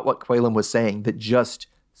about what Quaylen was saying that just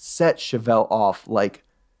set Chevelle off, like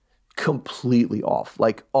completely off,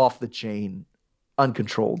 like off the chain,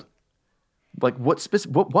 uncontrolled. Like what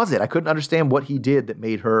was it? I couldn't understand what he did that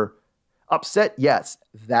made her upset. Yes,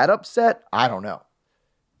 that upset. I don't know.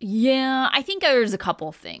 Yeah, I think there's a couple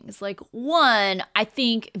of things. Like, one, I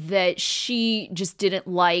think that she just didn't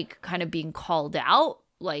like kind of being called out,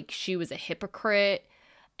 like she was a hypocrite.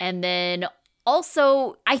 And then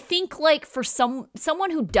also, I think like for someone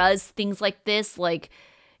who does things like this, like,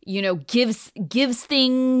 you know, gives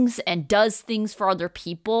things and does things for other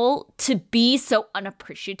people, to be so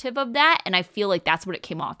unappreciative of that. And I feel like that's what it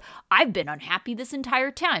came off. I've been unhappy this entire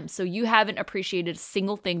time, so you haven't appreciated a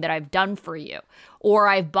single thing that I've done for you or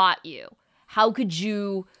I've bought you. How could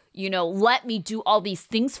you, let me do all these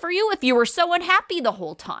things for you if you were so unhappy the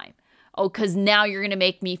whole time? Oh, because now you're going to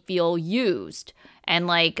make me feel used and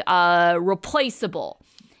like replaceable.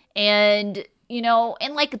 And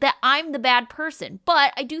and like that I'm the bad person.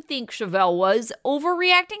 But I do think Chevelle was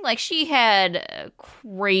overreacting. Like she had a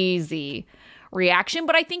crazy reaction,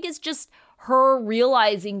 but I think it's just her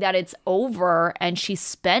realizing that it's over and she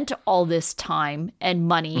spent all this time and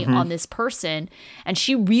money on this person. And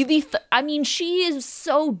she really, she is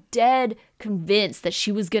so dead convinced that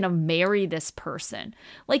she was going to marry this person.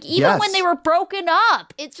 Like even when they were broken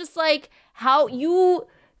up, it's just like how you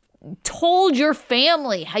told your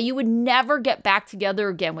family how you would never get back together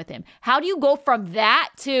again with him. How do you go from that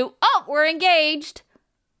to, oh, we're engaged?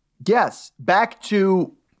 Yes, back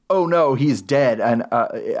to, oh no, he's dead and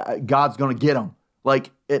God's going to get him.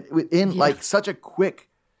 Like like such a quick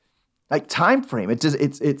like time frame. It just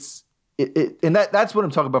and that's what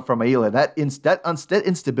I'm talking about from Maila. That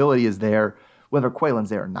instability is there whether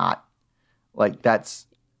Quaylen's there or not. Like that's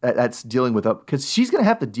dealing with because she's going to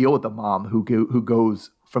have to deal with the mom who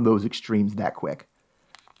goes from those extremes that quick.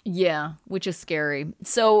 Yeah, which is scary.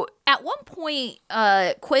 So at one point,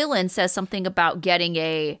 Quaylen says something about getting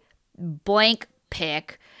a blank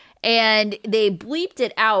pic, and they bleeped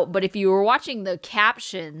it out. But if you were watching the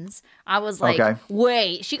captions, I was like,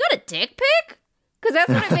 wait, she got a dick pic? Because that's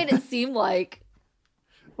what it made it seem like.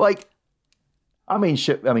 Like,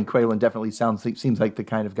 Quaylen definitely seems like the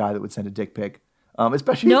kind of guy that would send a dick pic.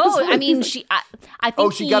 Especially I think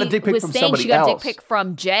she got a dick pic from somebody else. She got a dick pic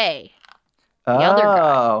from Jay, the other guy.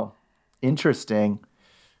 Oh, interesting.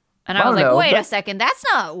 And I was like, wait a second, that's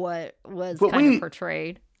not what was kind of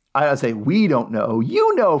portrayed. I say we don't know.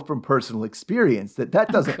 You know from personal experience that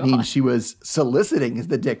doesn't mean she was soliciting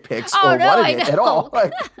the dick pics or wanted it at all.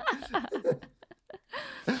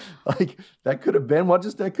 Like that could have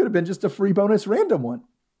been just a free bonus random one.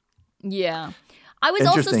 Yeah. I was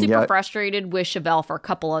also super frustrated with Chevelle for a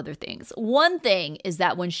couple other things. One thing is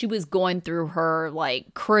that when she was going through her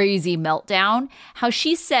like crazy meltdown, how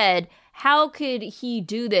she said, how could he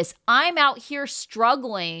do this? I'm out here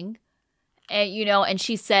struggling. And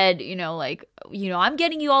she said, I'm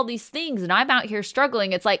getting you all these things and I'm out here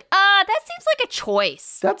struggling. It's like, that seems like a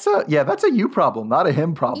choice. That's a you problem, not a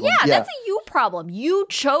him problem. Yeah, that's a you problem. You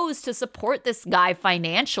chose to support this guy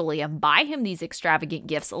financially and buy him these extravagant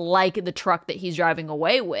gifts like the truck that he's driving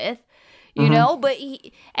away with. You know, but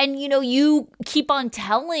you keep on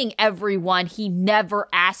telling everyone he never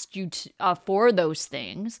asked you for those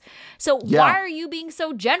things. So why are you being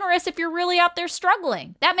so generous if you're really out there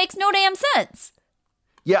struggling? That makes no damn sense.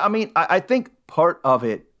 Yeah, I mean, I think part of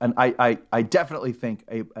it, and I definitely think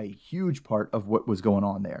a huge part of what was going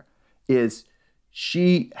on there is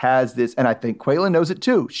she has this, and I think Quaylen knows it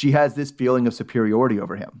too, she has this feeling of superiority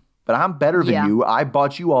over him. But I'm better than you. I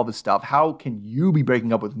bought you all this stuff. How can you be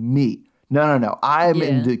breaking up with me? No. I'm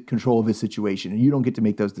in the control of this situation, and you don't get to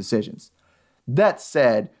make those decisions. That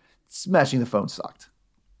said, smashing the phone sucked.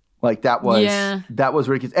 Like that was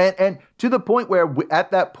ridiculous. And to the point where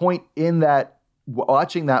at that point in that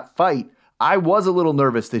watching that fight, I was a little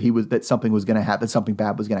nervous that something was going to happen, something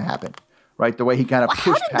bad was going to happen. Right, the way he kind of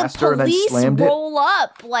pushed past her and then slammed it. How did the police roll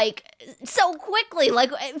up like so quickly? Like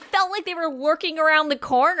it felt like they were lurking around the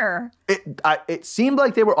corner. It seemed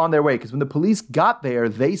like they were on their way because when the police got there,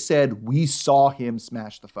 they said we saw him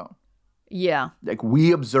smash the phone. Yeah, like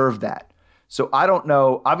we observed that. So I don't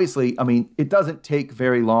know. Obviously, I mean, it doesn't take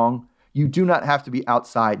very long. You do not have to be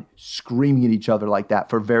outside screaming at each other like that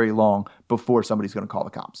for very long before somebody's going to call the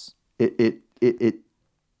cops. It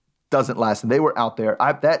doesn't last. And they were out there.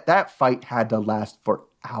 That fight had to last for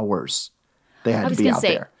hours. They had to be out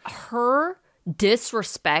there. Her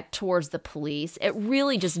disrespect towards the police, it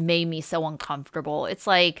really just made me so uncomfortable. It's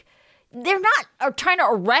like, they're not trying to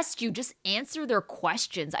arrest you. Just answer their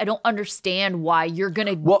questions. I don't understand why you're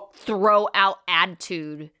going to throw out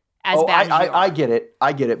attitude as bad as you are. I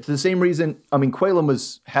get it. For the same reason, I mean,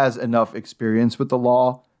 Quaylen has enough experience with the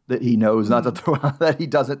law that he knows not to throw out, that he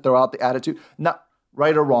doesn't throw out the attitude. Not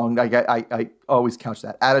right or wrong. I always couch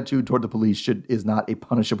that. Attitude toward the police is not a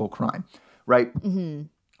punishable crime, right? Mm-hmm.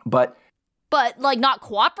 But like not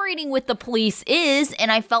cooperating with the police is,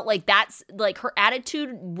 and I felt like that's like her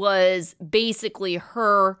attitude was basically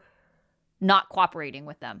her not cooperating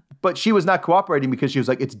with them. But she was not cooperating because she was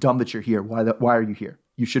like, "It's dumb that you're here. Why are you here?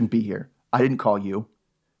 You shouldn't be here. I didn't call you."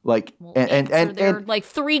 Like, and like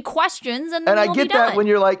 3 questions, and I get that when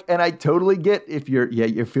you're like, and I totally get if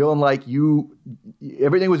you're feeling like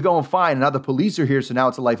everything was going fine, and now the police are here, so now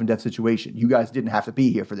it's a life and death situation. You guys didn't have to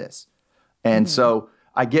be here for this, and so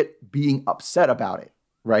I get being upset about it,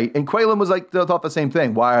 right? And Quaylen was like, thought the same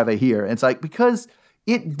thing. Why are they here? And it's like, because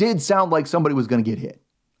it did sound like somebody was going to get hit.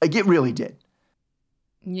 Like it really did.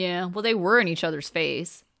 Yeah. Well, they were in each other's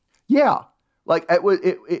face. Yeah. Like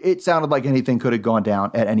it sounded like anything could have gone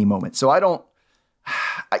down at any moment. So I don't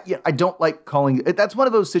like calling. That's one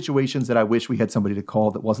of those situations that I wish we had somebody to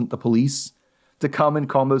call that wasn't the police to come and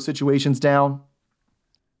calm those situations down.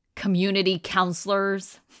 Community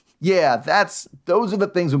counselors. Yeah, those are the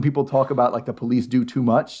things when people talk about like the police do too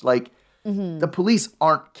much. Like the police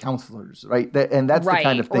aren't counselors, right? And that's the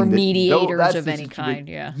kind of thing. Or mediators of any kind,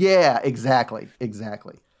 yeah. Yeah, exactly.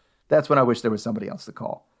 That's when I wish there was somebody else to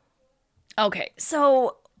call. Okay,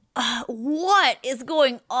 so what is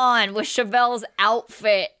going on with Chevelle's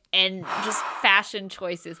outfit and just fashion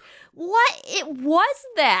choices? What was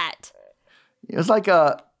that? It was like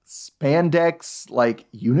a spandex, like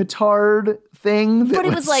unitard thing. But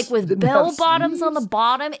it was like with bell bottoms on the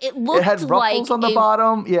bottom. It had ruffles on the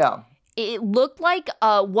bottom. Yeah. It looked like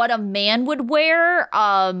what a man would wear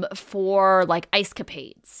for like ice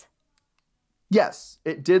capades. Yes,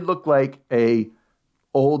 it did look like a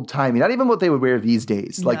old-timey, not even what they would wear these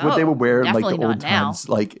days. Like what they would wear in like the old times.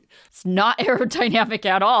 Like it's not aerodynamic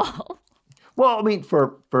at all. Well, I mean,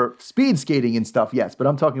 for speed skating and stuff, yes. But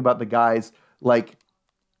I'm talking about the guys like,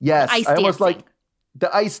 yes, I almost like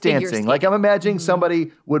the ice dancing. Like I'm imagining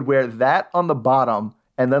somebody would wear that on the bottom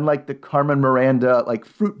and then like the Carmen Miranda like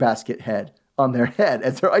fruit basket head on their head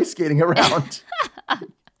as they're ice skating around.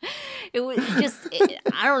 It was just,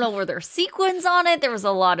 I don't know, were there sequins on it? There was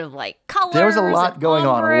a lot of like colors. There was a lot going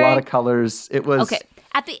on, a lot of colors. It was. Okay.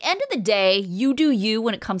 At the end of the day, you do you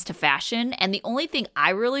when it comes to fashion. And the only thing I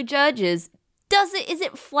really judge is, is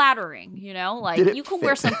it flattering? You know, like Did it you can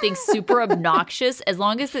wear fit? something super obnoxious as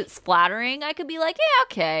long as it's flattering. I could be like, yeah,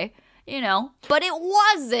 okay, you know, but it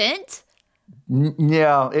wasn't.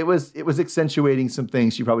 Yeah, it was accentuating some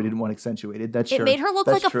things she probably didn't want accentuated. That's It true. made her look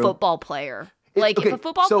That's like true. a football player. okay, If a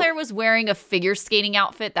football so- player was wearing a figure skating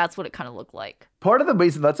outfit, that's what it kind of looked like. Part of the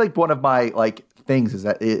reason that's like one of my like things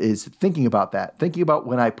is thinking about that. Thinking about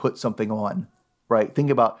when I put something on, right?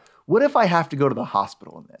 Thinking about what if I have to go to the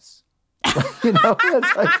hospital in this? You know,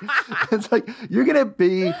 it's like you're gonna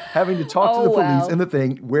be having to talk to the police wow. in the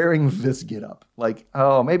thing wearing this getup. Like,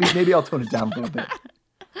 oh, maybe I'll tone it down a little bit.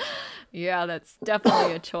 Yeah, that's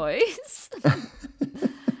definitely a choice.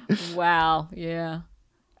 Wow. Yeah.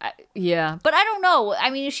 Yeah. But I don't know. I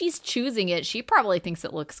mean, if she's choosing it, she probably thinks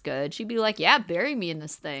it looks good. She'd be like, yeah, bury me in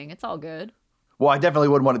this thing. It's all good. Well, I definitely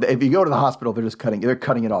wouldn't want to. If you go to the hospital, they're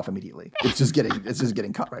cutting it off immediately. It's just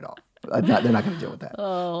getting cut right off. They're not going to deal with that.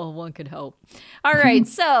 Oh, one could hope. All right.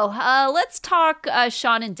 So let's talk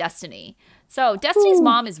Sean and Destiny. So Destiny's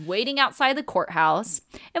mom is waiting outside the courthouse,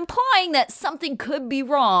 implying that something could be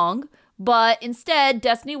wrong. But instead,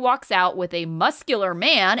 Destiny walks out with a muscular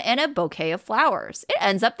man and a bouquet of flowers. It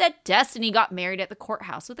ends up that Destiny got married at the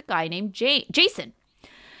courthouse with a guy named Jason.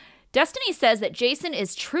 Destiny says that Jason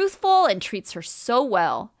is truthful and treats her so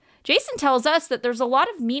well. Jason tells us that there's a lot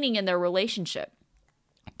of meaning in their relationship.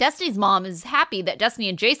 Destiny's mom is happy that Destiny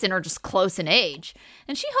and Jason are just close in age,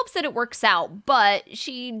 and she hopes that it works out, but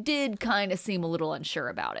she did kind of seem a little unsure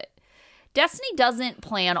about it. Destiny doesn't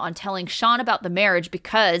plan on telling Sean about the marriage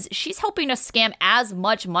because she's hoping to scam as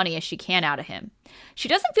much money as she can out of him. She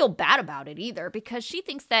doesn't feel bad about it either because she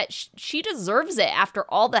thinks that she deserves it after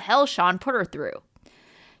all the hell Sean put her through.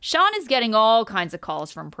 Sean is getting all kinds of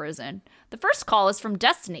calls from prison. The first call is from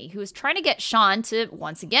Destiny, who is trying to get Sean to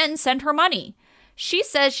once again send her money. She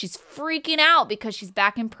says she's freaking out because she's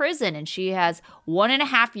back in prison and she has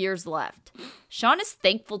 1.5 years left. Sean is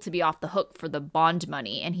thankful to be off the hook for the bond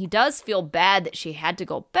money, and he does feel bad that she had to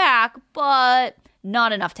go back, but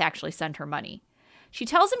not enough to actually send her money. She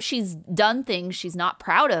tells him she's done things she's not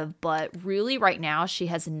proud of, but really right now she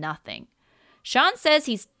has nothing. Sean says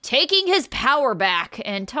he's taking his power back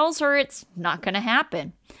and tells her it's not going to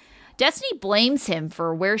happen. Destiny blames him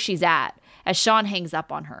for where she's at as Sean hangs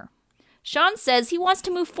up on her. Sean says he wants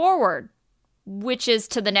to move forward, which is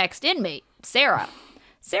to the next inmate, Sarah.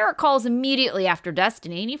 Sarah calls immediately after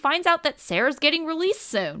Destiny, and he finds out that Sarah's getting released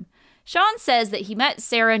soon. Sean says that he met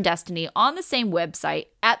Sarah and Destiny on the same website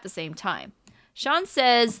at the same time. Sean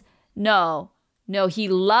says, no, he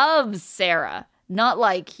loves Sarah, not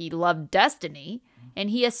like he loved Destiny. And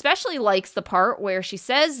he especially likes the part where she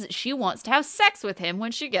says she wants to have sex with him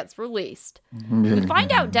when she gets released. We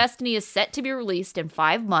find out Destiny is set to be released in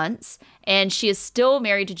 5 months, and she is still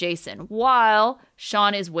married to Jason, while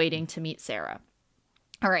Sean is waiting to meet Sarah.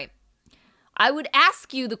 All right. I would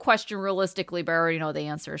ask you the question realistically, but I already know the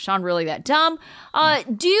answer. Is Sean really that dumb?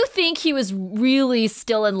 Do you think he was really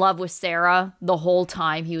still in love with Sarah the whole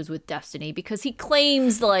time he was with Destiny? Because he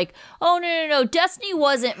claims like, oh, no, Destiny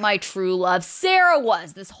wasn't my true love. Sarah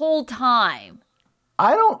was this whole time.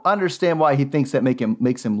 I don't understand why he thinks that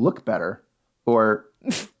makes him look better or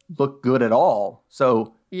look good at all.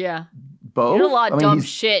 So Yeah. both. You did a lot of dumb he's-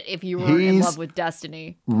 shit if you were in love with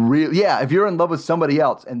Destiny. yeah, if you're in love with somebody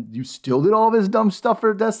else and you still did all of his dumb stuff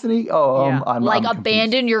for Destiny, I'm like confused.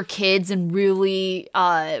 abandon your kids and really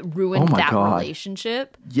ruin Oh my that God.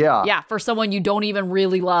 relationship. Yeah. Yeah, for someone you don't even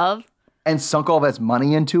really love. And sunk all that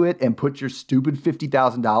money into it and put your stupid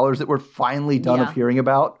 $50,000 that we're finally done Yeah. of hearing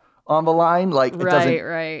about on the line. Like, it doesn't,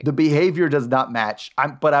 Right. the behavior does not match.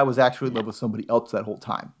 But I was actually in love with somebody else that whole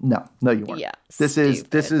time. No, you weren't. Yeah, This is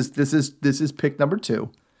pick number 2.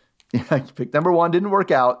 Pick number 1 didn't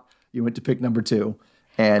work out. You went to pick number 2.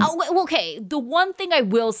 And Okay, the one thing I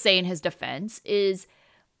will say in his defense is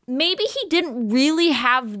maybe he didn't really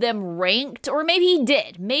have them ranked, or maybe he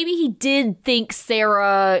did. Maybe he did think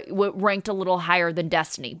Sarah ranked a little higher than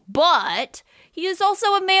Destiny, but he is also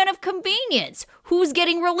a man of convenience. Who's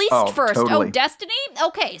getting released first? Totally. Oh, Destiny?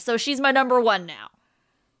 Okay, so she's my number 1 now.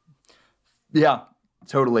 yeah,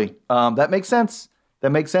 totally. That makes sense.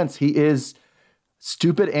 He is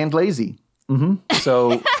stupid and lazy.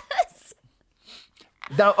 So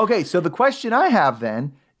now, okay. So the question I have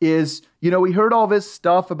then is, we heard all this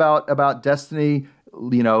stuff about Destiny.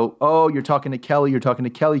 Oh, you're talking to Kelly.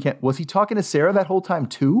 Was he talking to Sarah that whole time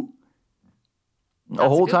too? The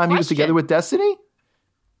whole time he was together with Destiny?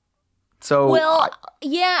 So Well,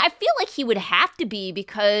 yeah, I feel like he would have to be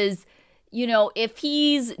because if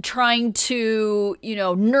he's trying to,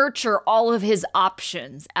 nurture all of his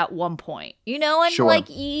options at one point, and Sure. like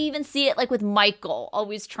you even see it like with Michael,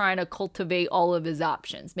 always trying to cultivate all of his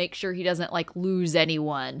options, make sure he doesn't like lose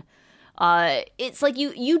anyone. It's like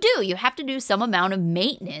you have to do some amount of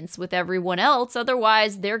maintenance with everyone else.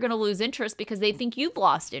 Otherwise they're going to lose interest because they think you've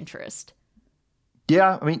lost interest.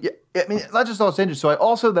 Yeah, I mean, not just lost interest. So I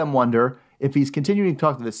also then wonder if he's continuing to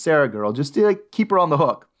talk to this Sarah girl just to like keep her on the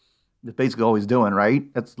hook. That's basically all he's doing,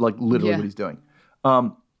 right? That's like literally what he's doing.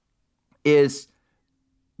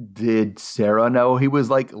 Did Sarah know he was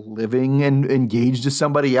like living and engaged to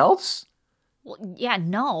somebody else? Well, yeah,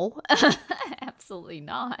 no, absolutely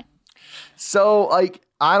not. So like,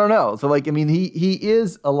 I don't know. So like, I mean, he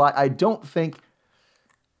is a lot. I don't think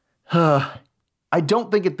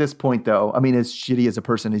at this point though, I mean, as shitty as a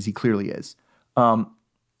person as he clearly is,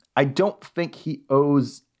 I don't think he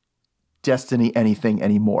owes Destiny anything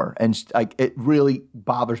anymore. And like, it really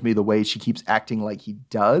bothers me the way she keeps acting like he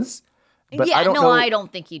does. But yeah, I don't know. I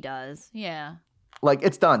don't think he does. Yeah. Like,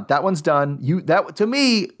 it's done. That one's done. To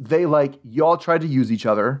me, they like, y'all tried to use each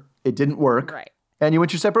other. It didn't work. Right. And you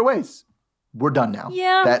went your separate ways. We're done now.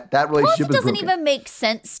 Yeah. That relationship Plus, is it doesn't broken. even make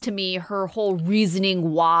sense to me, her whole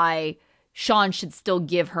reasoning why Sean should still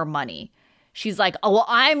give her money. She's like, oh, well,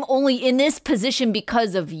 I'm only in this position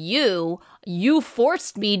because of you. You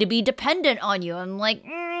forced me to be dependent on you. I'm like,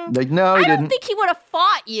 like, no, he I don't didn't. think he would have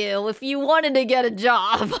fought you if you wanted to get a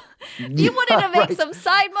job. If you wanted to make right. some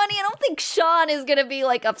side money, I don't think Sean is going to be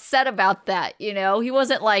like upset about that. He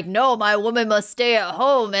wasn't like, no, my woman must stay at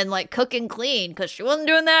home and like cook and clean, because she wasn't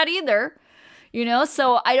doing that either.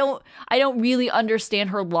 So I don't really understand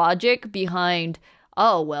her logic behind,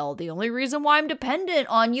 oh, well, the only reason why I'm dependent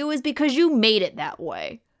on you is because you made it that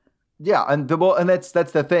way. Yeah, and that's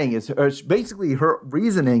the thing is basically her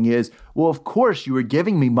reasoning is, well, of course you were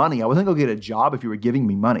giving me money. I wasn't going to get a job if you were giving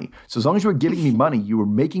me money. So as long as you were giving me money, you were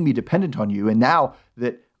making me dependent on you. And now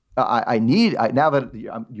that now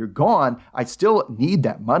that you're gone, I still need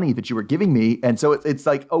that money that you were giving me. And so it's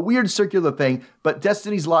like a weird circular thing. But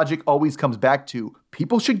Destiny's logic always comes back to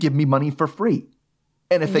people should give me money for free,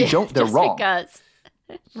 and if they don't, they're just wrong. Because.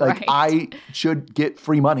 Like, Right. I should get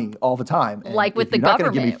free money all the time. And Like with if the you're not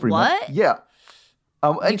gonna give me government. free What? money, yeah.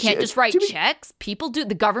 You can't just write checks. People do.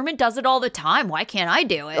 The government does it all the time. Why can't I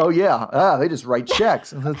do it? Oh, yeah. They just write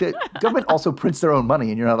checks. And the government also prints their own money,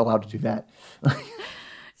 and you're not allowed to do that.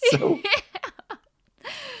 So,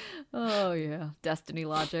 Oh, yeah. Destiny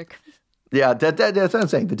logic. yeah, that's what I'm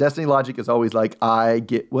saying. The Destiny logic is always like, I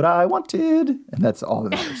get what I wanted, and that's all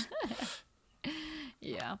that matters.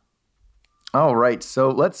 Yeah. All right, so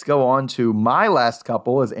let's go on to my last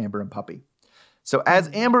couple is Amber and Puppy. So as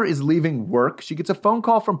Amber is leaving work, she gets a phone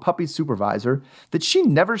call from Puppy's supervisor that she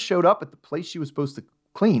never showed up at the place she was supposed to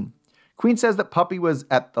clean. Queen says that Puppy was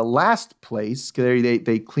at the last place.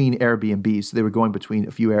 They clean Airbnbs, so they were going between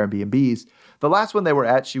a few Airbnbs. The last one they were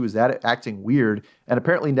at, she was at it acting weird and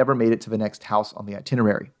apparently never made it to the next house on the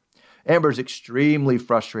itinerary. Amber's extremely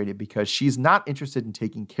frustrated because she's not interested in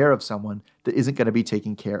taking care of someone that isn't going to be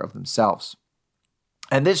taking care of themselves.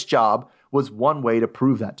 And this job was one way to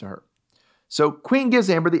prove that to her. So Queen gives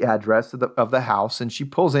Amber the address of the house, and she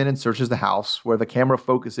pulls in and searches the house, where the camera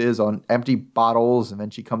focuses on empty bottles, and then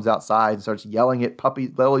she comes outside and starts yelling at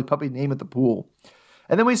Puppy's name at the pool.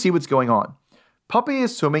 And then we see what's going on. Puppy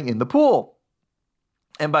is swimming in the pool.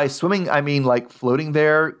 And by swimming, I mean like floating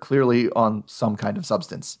there, clearly on some kind of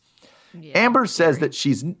substance. Yeah, Amber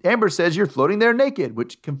says you're floating there naked,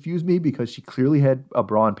 which confused me because she clearly had a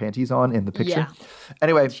bra and panties on in the picture. Yeah,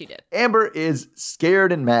 anyway, she did. Amber is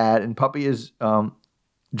scared and mad, and Puppy is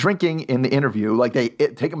drinking in the interview. Like they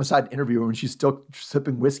take him aside to interview her, and she's still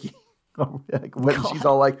sipping whiskey. Like, she's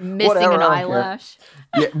all like, missing whatever, an I don't care. eyelash.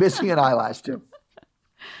 Yeah, missing an eyelash too.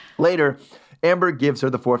 Later, Amber gives her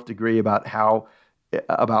the fourth degree about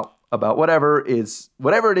whatever it is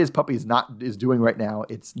Puppy is doing right now.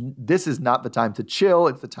 This is not the time to chill.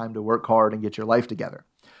 It's the time to work hard and get your life together.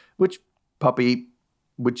 But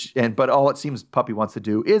all it seems Puppy wants to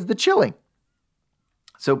do is the chilling.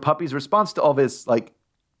 So Puppy's response to all this like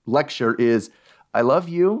lecture is, "I love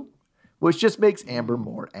you," which just makes Amber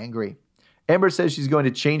more angry. Amber says she's going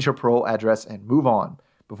to change her parole address and move on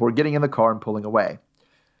before getting in the car and pulling away.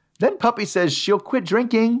 Then Puppy says she'll quit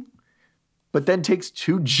drinking, but then takes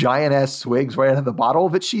 2 giant-ass swigs right out of the bottle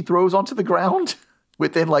that she throws onto the ground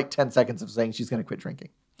within like 10 seconds of saying she's going to quit drinking.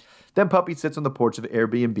 Then Puppy sits on the porch of the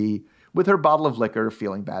Airbnb with her bottle of liquor,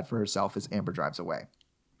 feeling bad for herself as Amber drives away.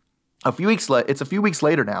 It's a few weeks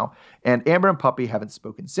later now, and Amber and Puppy haven't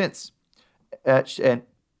spoken since.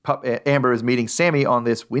 Amber is meeting Sammy on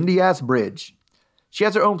this windy-ass bridge. She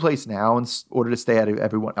has her own place now in order to stay out of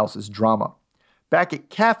everyone else's drama. Back at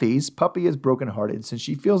Kathy's, Puppy is brokenhearted since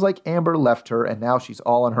she feels like Amber left her and now she's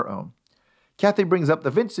all on her own. Kathy brings up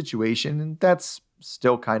the Vince situation, and that's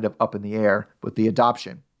still kind of up in the air with the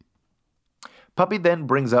adoption. Puppy then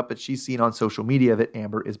brings up that she's seen on social media that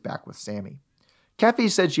Amber is back with Sammy. Kathy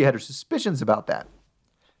said she had her suspicions about that.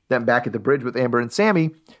 Then back at the bridge with Amber and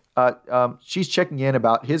Sammy, she's checking in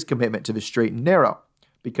about his commitment to the straight and narrow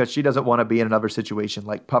because she doesn't want to be in another situation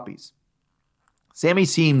like Puppy's. Sammy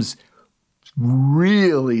seems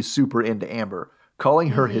really super into Amber, calling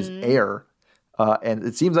her his heir, and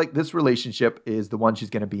it seems like this relationship is the one she's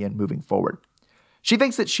going to be in moving forward. She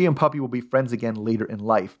thinks that she and Puppy will be friends again later in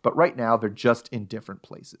life, but right now they're just in different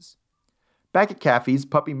places. Back at Kathy's,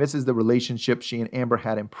 Puppy misses the relationship she and Amber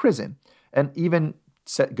had in prison, and even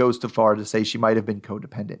goes too far to say she might have been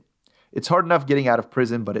codependent. It's hard enough getting out of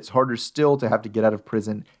prison, but it's harder still to have to get out of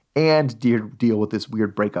prison and deal with this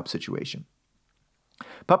weird breakup situation.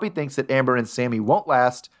 Puppy thinks that Amber and Sammy won't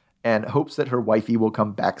last and hopes that her wifey will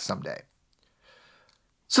come back someday.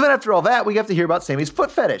 So then after all that, we have to hear about Sammy's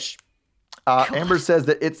foot fetish. Amber says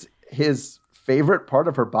that it's his favorite part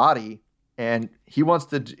of her body, and he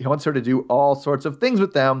wants her to do all sorts of things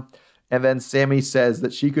with them. And then Sammy says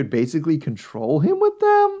that she could basically control him with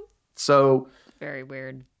them. So very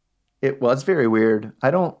weird. It was very weird.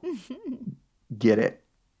 I don't get it.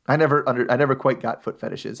 I never quite got foot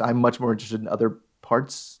fetishes. I'm much more interested in other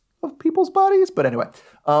parts of people's bodies. But anyway,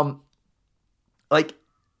 so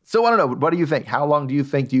I don't know. What do you think? How long do you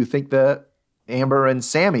think the Amber and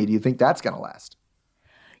Sammy, do you think that's going to last?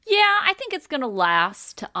 Yeah, I think it's going to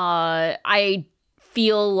last. I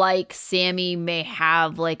feel like Sammy may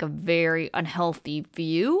have like a very unhealthy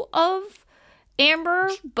view of Amber,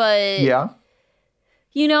 but yeah.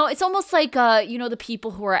 You know, it's almost like, the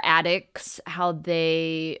people who are addicts, how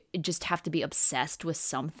they just have to be obsessed with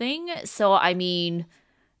something. So, I mean,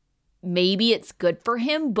 maybe it's good for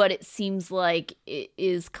him, but it seems like it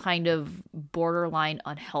is kind of borderline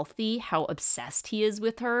unhealthy how obsessed he is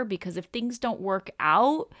with her, because if things don't work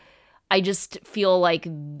out, I just feel like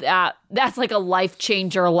that's like a life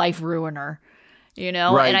changer, a life ruiner, you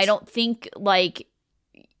know? Right. And I don't think like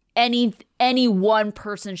any one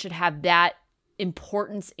person should have that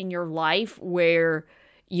importance in your life where,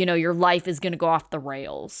 you know, your life is going to go off the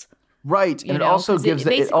rails. Right. And it also gives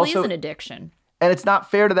it also is an addiction. And it's not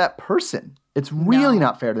fair to that person. It's really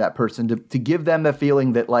not fair to that person to give them the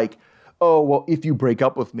feeling that like, oh, well, if you break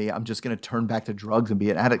up with me, I'm just going to turn back to drugs and be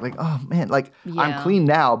an addict. Like, oh man, like I'm clean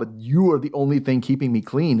now, but you are the only thing keeping me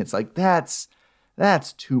clean. It's like, that's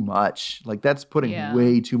too much. Like that's putting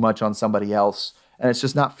way too much on somebody else. And it's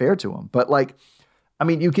just not fair to them. But like, I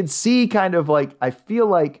mean, you can see kind of like, I feel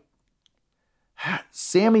like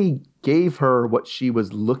Sammy gave her what she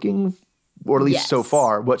was looking, or at least so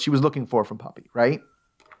far, what she was looking for from Puppy, right?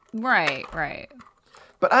 Right.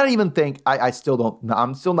 But I don't even think, I'm still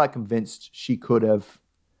not convinced she could have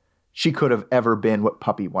ever been what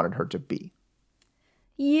Puppy wanted her to be.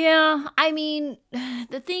 Yeah, I mean,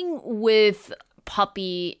 the thing with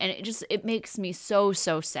Puppy, and it makes me so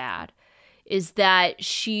sad, is that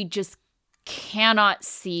she just cannot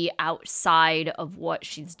see outside of what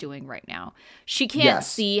she's doing right now. She can't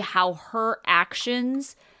see how her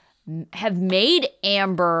actions have made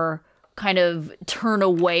Amber kind of turn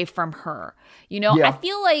away from her. You know, I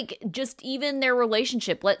feel like just even their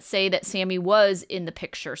relationship, let's say that Sammy was in the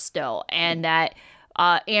picture still and that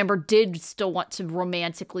Amber did still want to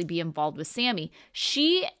romantically be involved with Sammy,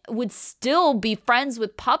 she would still be friends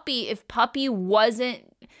with Puppy if Puppy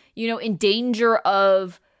wasn't, you know, in danger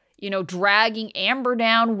of, you know, dragging Amber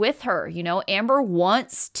down with her. You know, Amber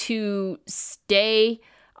wants to stay,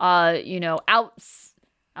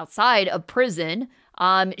 outside of prison.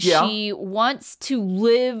 She wants to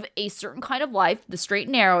live a certain kind of life, the straight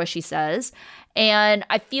and narrow, as she says. And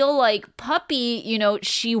I feel like Puppy, you know,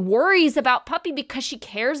 she worries about Puppy because she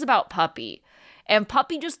cares about Puppy. And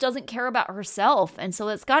Puppy just doesn't care about herself. And so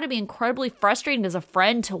it's got to be incredibly frustrating as a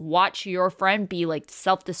friend to watch your friend be like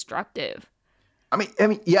self-destructive. I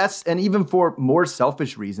mean, yes. And even for more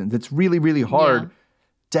selfish reasons, it's really, really hard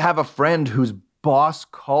to have a friend whose boss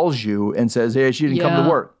calls you and says, hey, she didn't come to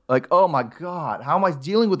work. Like, oh my God, how am I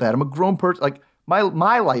dealing with that? I'm a grown person. Like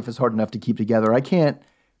my life is hard enough to keep together. I can't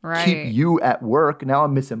keep you at work. Now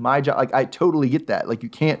I'm missing my job. Like I totally get that. Like you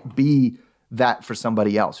can't be that for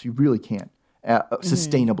somebody else. You really can't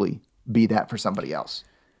sustainably be that for somebody else.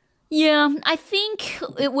 Yeah, I think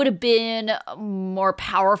it would have been more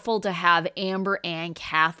powerful to have Amber and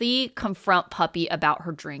Kathy confront Puppy about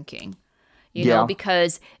her drinking. You know,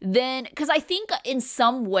 because I think in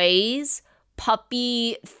some ways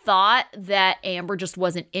Puppy thought that Amber just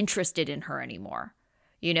wasn't interested in her anymore,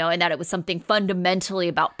 you know, and that it was something fundamentally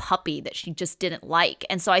about Puppy that she just didn't like.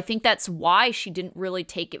 And so I think that's why she didn't really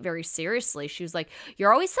take it very seriously. She was like,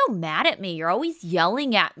 you're always so mad at me. You're always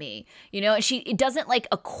yelling at me, you know, and it doesn't like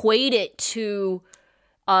equate it to,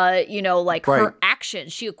 you know, like her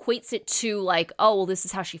actions. She equates it to like, oh, well, this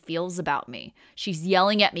is how she feels about me. She's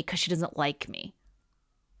yelling at me because she doesn't like me.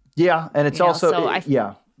 Yeah. And it's You know, also, so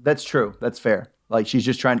yeah, that's true. That's fair. Like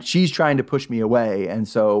she's trying to push me away. And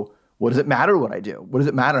so what does it matter what I do? What does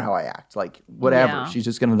it matter how I act? Like whatever. Yeah. She's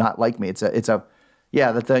just going to not like me.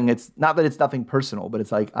 Yeah, the thing, it's not that it's nothing personal, but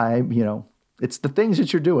it's like, it's the things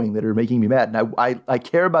that you're doing that are making me mad. And I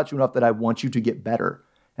care about you enough that I want you to get better.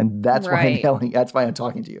 And that's why I'm yelling. That's why I'm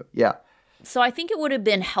talking to you. Yeah. So I think it would have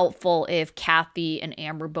been helpful if Kathy and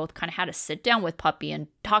Amber both kind of had a sit down with Puppy and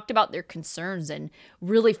talked about their concerns and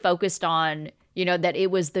really focused on, you know, that it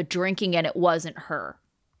was the drinking and it wasn't her.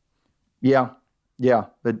 Yeah. Yeah.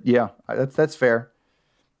 But yeah, that's fair.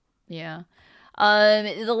 Yeah.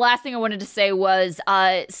 The last thing I wanted to say was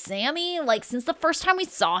Sammy, like since the first time we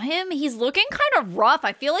saw him, he's looking kind of rough.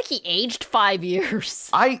 I feel like he aged 5 years.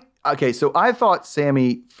 So I thought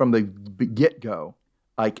Sammy from the get-go,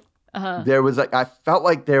 like there was like, I felt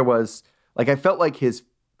like his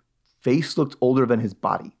face looked older than his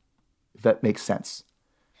body, if that makes sense.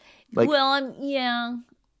 Like, well,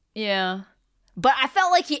 yeah. But I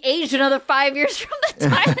felt like he aged another 5 years from the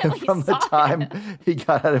time that we from the saw time him. he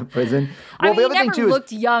got out of prison. Well, Well, the he other never thing too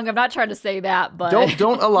looked young. I'm not trying to say that, but is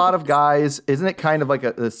don't a lot of guys? Isn't it kind of like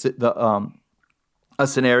a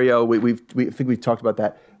scenario? We think we've talked about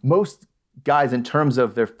that. Most guys, in terms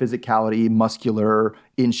of their physicality, muscular,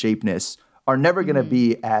 in shapeness, are never going to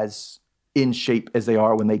be as in shape as they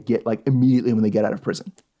are when they get immediately when they get out of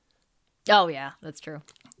prison. Oh yeah, that's true.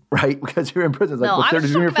 Right, because you're in prison. It's like, No, what's I there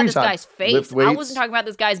was to do in talking your about free this time? guy's face. Lift weights? I wasn't talking about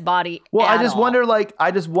this guy's body. Well, at I just all.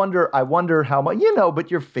 wonder how much,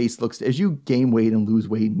 but your face looks, as you gain weight and lose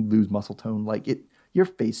muscle tone, your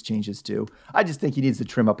face changes too. I just think he needs to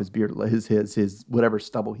trim up his beard, his whatever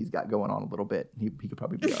stubble he's got going on a little bit. He could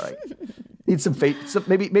probably be all right. Needs some face,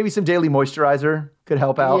 maybe some daily moisturizer could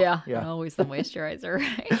help out. Yeah. Always the moisturizer,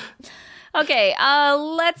 right? Okay,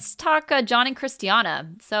 let's talk John and Christiana.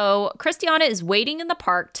 So Christiana is waiting in the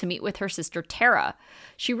park to meet with her sister Tara.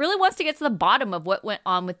 She really wants to get to the bottom of what went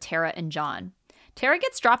on with Tara and John. Tara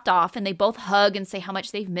gets dropped off and they both hug and say how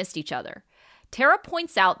much they've missed each other. Tara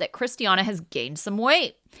points out that Christiana has gained some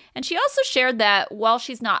weight. And she also shared that while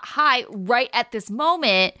she's not high right at this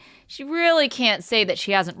moment, she really can't say that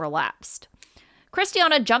she hasn't relapsed.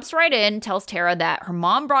 Christiana jumps right in and tells Tara that her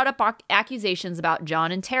mom brought up accusations about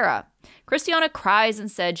John and Tara. Christiana cries and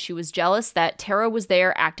said she was jealous that Tara was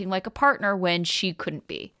there acting like a partner when she couldn't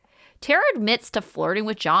be. Tara admits to flirting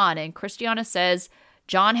with John, and Christiana says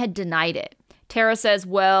John had denied it. Tara says,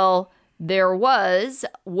 well, there was.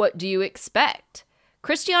 What do you expect?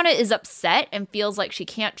 Christiana is upset and feels like she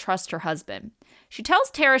can't trust her husband. She tells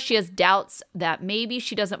Tara she has doubts that maybe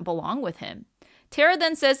she doesn't belong with him. Tara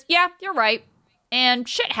then says, yeah, you're right. And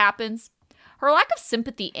shit happens. Her lack of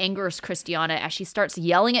sympathy angers Christiana as she starts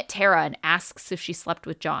yelling at Tara and asks if she slept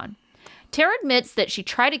with John. Tara admits that she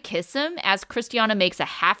tried to kiss him as Christiana makes a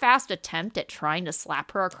half-assed attempt at trying to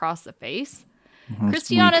slap her across the face.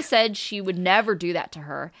 Christiana said she would never do that to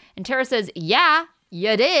her. And Tara says, yeah,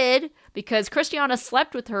 you did, because Christiana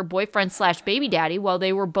slept with her boyfriend / baby daddy while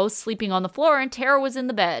they were both sleeping on the floor and Tara was in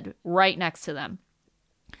the bed right next to them.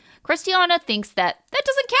 Christiana thinks that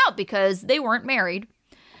doesn't count because they weren't married.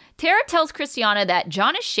 Tara tells Christiana that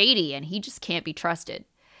John is shady and he just can't be trusted.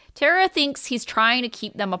 Tara thinks he's trying to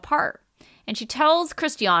keep them apart. And she tells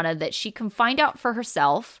Christiana that she can find out for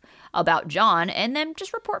herself about John and then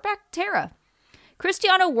just report back to Tara.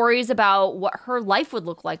 Christiana worries about what her life would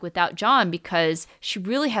look like without John because she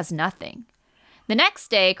really has nothing. The next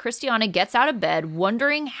day, Christiana gets out of bed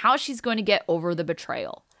wondering how she's going to get over the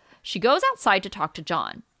betrayal. She goes outside to talk to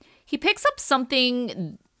John. He picks up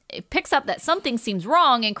that something seems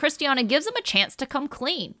wrong, and Christiana gives him a chance to come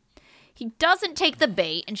clean. He doesn't take the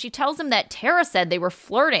bait, and she tells him that Tara said they were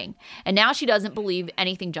flirting, and now she doesn't believe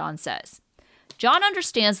anything John says. John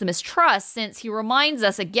understands the mistrust since he reminds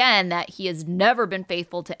us again that he has never been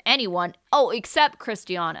faithful to anyone, except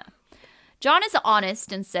Christiana. John is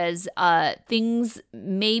honest and says things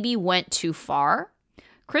maybe went too far.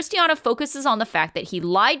 Christiana focuses on the fact that he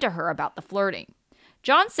lied to her about the flirting.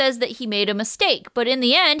 John says that he made a mistake, but in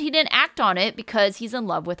the end, he didn't act on it because he's in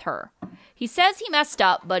love with her. He says he messed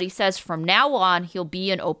up, but he says from now on, he'll be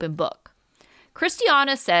an open book.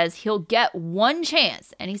 Christiana says he'll get one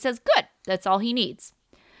chance, and he says, good, that's all he needs.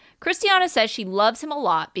 Christiana says she loves him a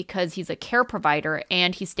lot because he's a care provider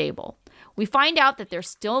and he's stable. We find out that they're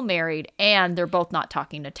still married and they're both not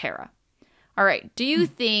talking to Tara. All right. Do you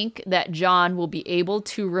think that John will be able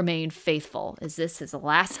to remain faithful? Is this his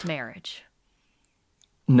last marriage?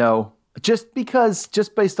 No, just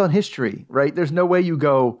based on history, right? There's no way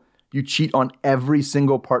you cheat on every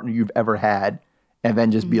single partner you've ever had and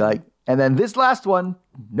then just be like, and then this last one,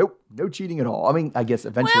 nope, no cheating at all. I mean, I guess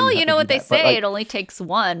eventually. Well, you know what they say, like, it only takes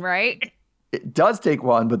one, right? It does take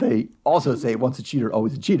one, but they also say once a cheater,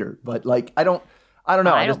 always a cheater. But like, I don't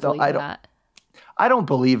know. I don't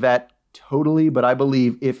believe that totally, but I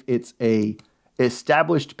believe if it's a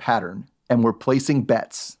established pattern and we're placing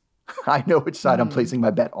bets, I know which side I'm placing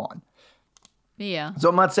my bet on. Yeah. So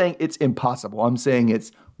I'm not saying it's impossible. I'm saying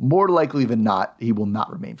it's more likely than not he will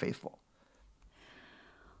not remain faithful.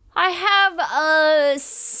 I have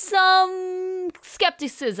some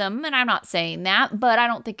skepticism, and I'm not saying that, but I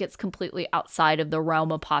don't think it's completely outside of the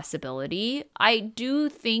realm of possibility. I do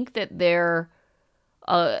think that they're,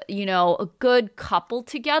 a good couple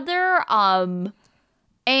together. And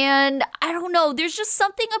I don't know, there's just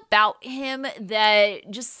something about him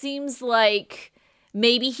that just seems like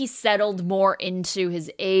maybe he settled more into his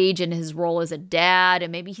age and his role as a dad,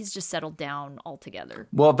 and maybe he's just settled down altogether.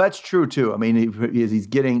 Well, that's true too. I mean, as he's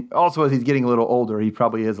getting a little older, he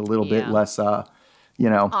probably has a little bit less,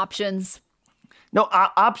 options. No,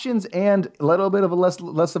 options and a little bit of a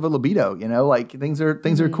less of a libido. Like things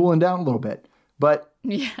are cooling down a little bit. But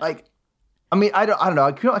I don't know.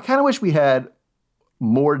 I kind of wish we had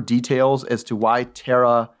more details as to why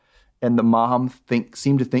Tara and the mom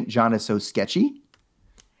seem to think John is so sketchy.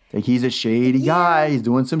 Like he's a shady guy. He's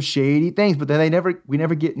doing some shady things, but then we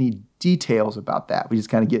never get any details about that. We just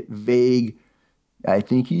kind of get vague. I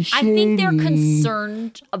think he's shady. I think they're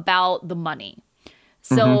concerned about the money.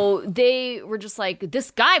 So they were just like,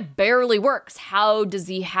 this guy barely works. How does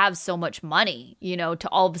he have so much money, to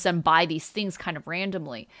all of a sudden buy these things kind of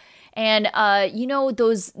randomly? And,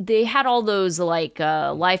 they had all those like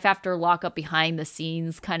life after lockup behind the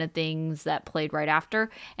scenes kind of things that played right after.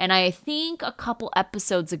 And I think a couple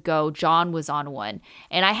episodes ago, John was on one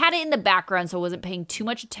and I had it in the background, so I wasn't paying too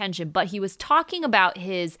much attention, but he was talking about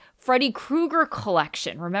his Freddy Krueger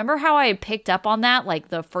collection. Remember how I picked up on that, like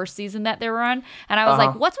the first season that they were on? And I was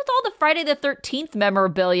like, what's with all the Friday the 13th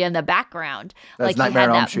memorabilia in the background? That's like Nightmare he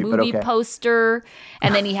on had Elm that Street, movie but okay. poster,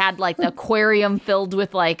 and then he had like the aquarium filled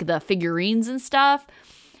with like the figurines and stuff.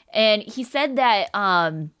 And he said that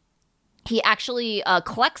he actually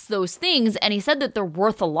collects those things, and he said that they're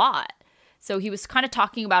worth a lot. So he was kind of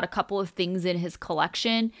talking about a couple of things in his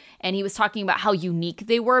collection, and he was talking about how unique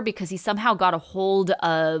they were because he somehow got a hold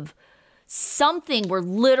of something where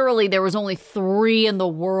literally there was only 3 in the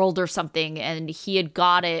world or something, and he had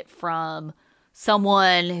got it from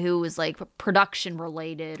someone who was like production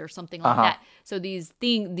related or something like that. So these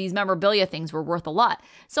memorabilia things were worth a lot.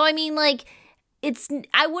 So I mean, like,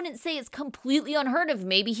 I wouldn't say it's completely unheard of.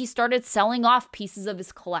 Maybe he started selling off pieces of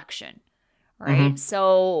his collection, right?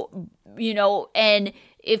 So, and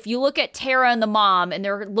if you look at Tara and the mom and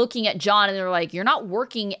they're looking at John and they're like, you're not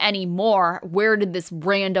working anymore. Where did this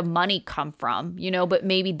random money come from? But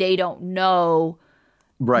maybe they don't know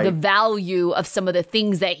the value of some of the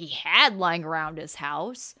things that he had lying around his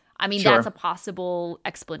house. I mean, that's a possible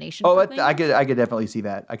explanation. I could definitely see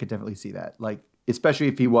that. Like, especially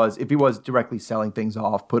if he was directly selling things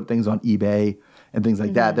off, put things on eBay and things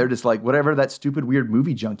like that. They're just like, whatever that stupid weird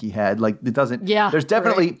movie junkie had, like it doesn't, there's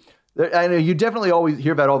definitely, I know you definitely always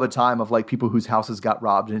hear about all the time of like people whose houses got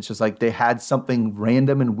robbed, and it's just like they had something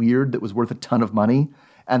random and weird that was worth a ton of money,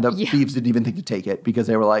 and the thieves didn't even think to take it because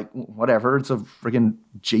they were like, whatever, it's a freaking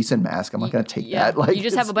Jason mask. I'm not going to take that. Like, you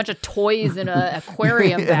just have a bunch of toys in an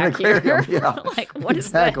aquarium back here. Like, what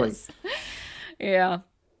is this? Yeah.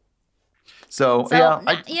 So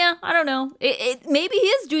I don't know. It maybe he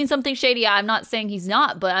is doing something shady. I'm not saying he's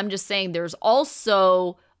not, but I'm just saying there's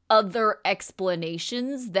also other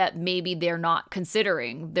explanations that maybe they're not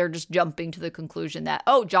considering. They're just jumping to the conclusion that,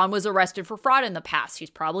 John was arrested for fraud in the past. He's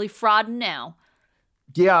probably frauding now.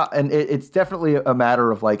 Yeah, and it's definitely a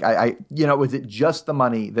matter of like, was it just the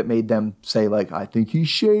money that made them say like, I think he's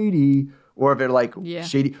shady, or if they're like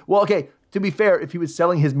shady? Well, okay. To be fair, if he was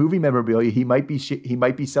selling his movie memorabilia, he might be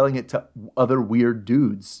selling it to other weird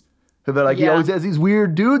dudes. So they're like, he always has these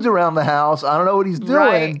weird dudes around the house. I don't know what he's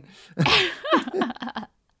doing. Right.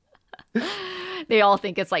 They all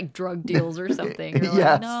think it's like drug deals or something.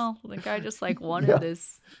 Like, no, the guy just like wanted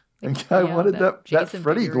this. The guy wanted that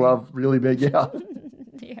Freddy glove really big. Yeah.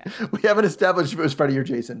 Yeah. We haven't established if it was Freddy or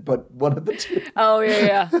Jason, but one of the two. Oh,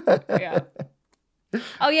 yeah.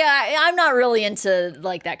 Oh yeah, I'm not really into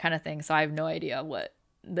like that kind of thing, so I have no idea what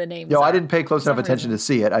the names are. I didn't pay close For enough some attention reason. to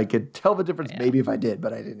see it. I could tell the difference maybe if I did,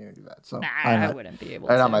 but I didn't even do that. So Nah, I wouldn't be able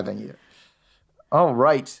That's to. not my thing either. All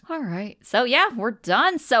right. All right. So yeah, we're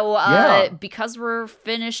done. So Yeah. because we're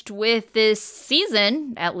finished with this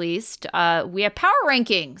season, at least, we have power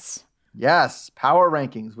rankings. Yes, power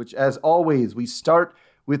rankings, which as always, we start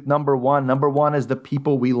with number one. Number one is the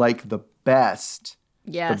people we like the best.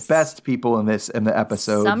 Yes. The best people in the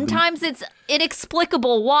episode. Sometimes it's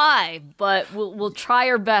inexplicable why, but we'll try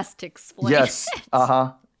our best to explain. Yes.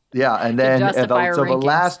 it. Yeah, and then justify our so the rankings.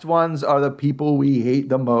 last ones are the people we hate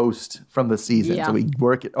the most from the season. Yeah. So we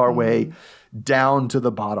work it our way down to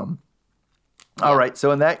the bottom. All right.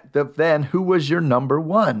 So then who was your number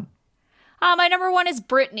one? My number one is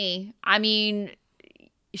Brittany. I mean,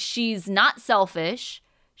 she's not selfish.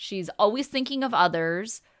 She's always thinking of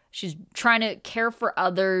others. She's trying to care for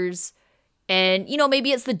others. And,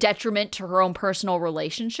 maybe it's the detriment to her own personal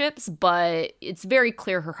relationships, but it's very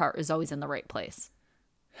clear her heart is always in the right place.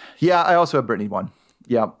 Yeah, I also have Brittany one.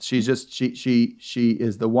 Yeah, she's just she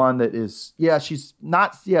is the one that is she's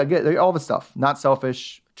not all the stuff, not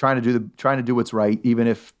selfish, trying to do what's right, even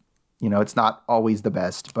if it's not always the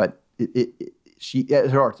best, but her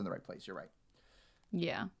heart's in the right place. You're right.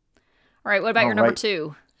 Yeah. All right. What about your number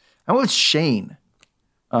two? I'm with Shane.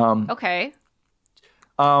 Okay.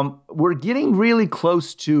 We're getting really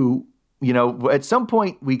close to at some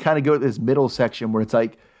point we kind of go to this middle section where it's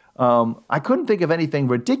like. I couldn't think of anything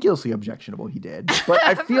ridiculously objectionable he did, but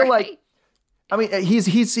I feel like, I mean,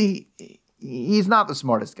 he's not the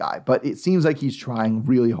smartest guy, but it seems like he's trying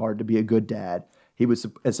really hard to be a good dad. He was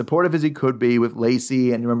as supportive as he could be with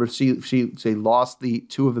Lacey, and remember, she lost the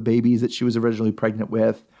two of the babies that she was originally pregnant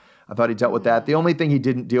with. I thought he dealt with that. The only thing he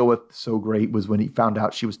didn't deal with so great was when he found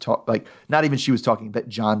out she was not even she was talking, that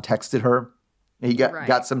John texted her. He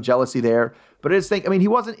got some jealousy there, but I just think, I mean, he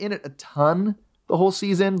wasn't in it a ton the whole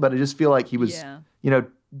season, but I just feel like he was,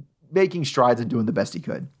 making strides and doing the best he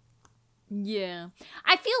could. Yeah.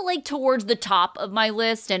 I feel like towards the top of my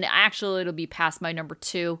list, and actually it'll be past my number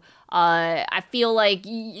two, I feel like,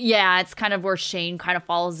 it's kind of where Shane kind of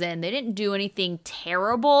falls in. They didn't do anything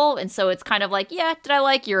terrible, and so it's kind of like, did I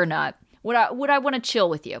like you or not? Would I want to chill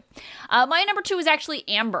with you? My number two is actually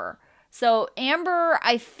Amber. So Amber,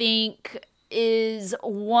 I think, is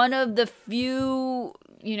one of the few,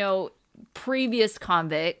 previous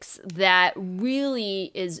convicts that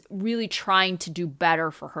is really trying to do better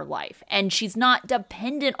for her life. And she's not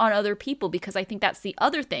dependent on other people, because I think that's the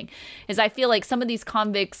other thing, is I feel like some of these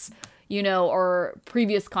convicts, or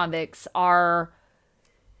previous convicts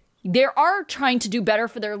they are trying to do better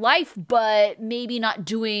for their life, but maybe not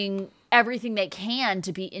doing everything they can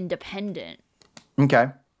to be independent.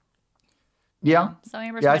 Okay. Yeah. So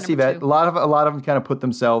Amber's I my see number that. two. A lot of them kind of put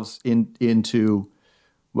themselves into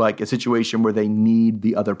like a situation where they need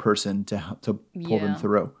the other person to pull them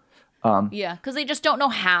through. Yeah, because they just don't know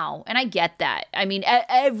how. And I get that. I mean,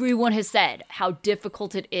 everyone has said how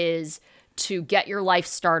difficult it is to get your life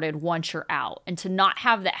started once you're out and to not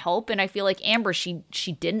have that help. And I feel like Amber, she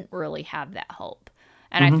didn't really have that help.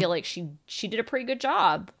 And I feel like she did a pretty good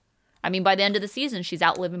job. I mean, by the end of the season, she's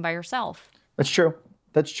out living by herself. That's true.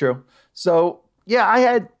 So, I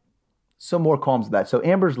had some more columns of that. So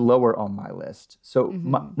Amber's lower on my list. So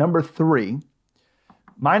my number three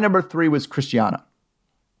was Christiana.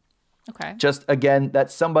 Okay. Just, again,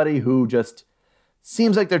 that's somebody who just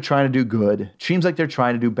seems like they're trying to do good, seems like they're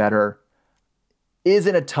trying to do better, is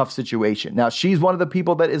in a tough situation. Now, she's one of the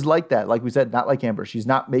people that is like that. Like we said, not like Amber. She's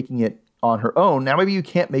not making it on her own. Now, maybe you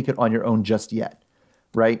can't make it on your own just yet,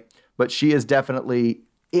 right? But she is definitely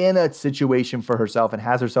in a situation for herself and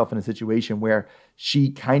has herself in a situation where she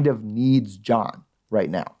kind of needs John right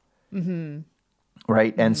now. Mm-hmm.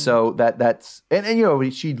 Right. And so that's,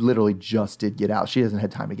 and she literally just did get out. She hasn't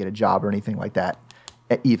had time to get a job or anything like that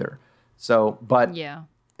either. So, but I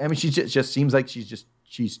mean, she just seems like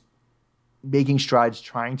she's making strides,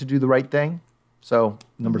 trying to do the right thing. So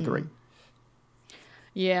number three.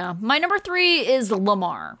 Yeah. My number three is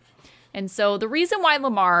Lamar. And so the reason why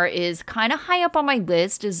Lamar is kind of high up on my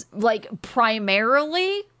list is like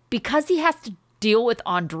primarily because he has to deal with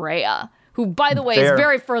Andrea, who, by the way, is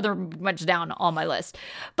very further much down on my list.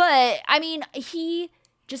 But I mean, he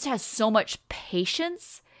just has so much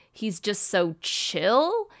patience. He's just so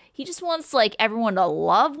chill. He just wants like everyone to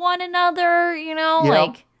love one another,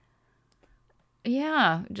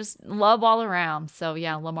 just love all around. So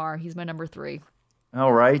Lamar, he's my number three.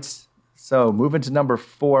 All right. So moving to number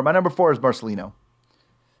four. My number four is Marcelino.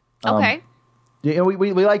 Okay.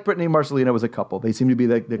 We like Brittany and Marcelino as a couple. They seem to be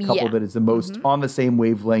the couple that is the most on the same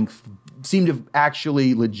wavelength, seem to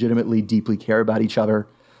actually legitimately deeply care about each other.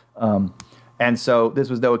 And so this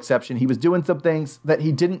was no exception. He was doing some things that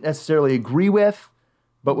he didn't necessarily agree with,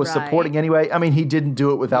 but was supporting anyway. I mean, he didn't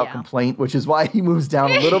do it without complaint, which is why he moves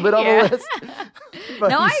down a little bit on the list.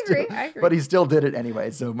 No, I agree. But he still did it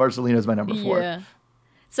anyway. So Marcelino's my number 4. Yeah.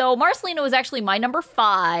 So Marcelino was actually my number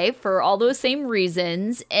 5 for all those same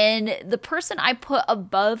reasons. And the person I put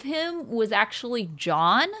above him was actually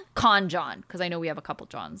Con John, because I know we have a couple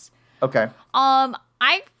Johns. Okay. I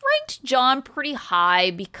ranked John pretty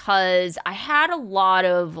high because I had a lot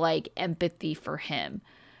of like empathy for him.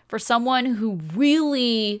 For someone who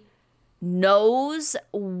really knows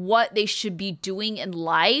what they should be doing in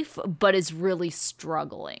life, but is really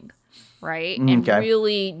struggling, right? And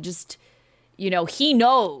really just, he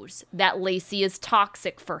knows that Lacey is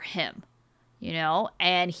toxic for him,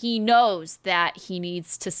 and he knows that he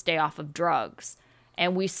needs to stay off of drugs.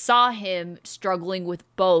 And we saw him struggling with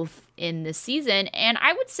both in the season. And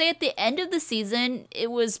I would say at the end of the season,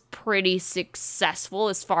 it was pretty successful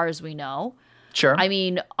as far as we know. Sure. I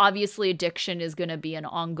mean, obviously addiction is going to be an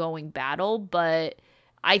ongoing battle, but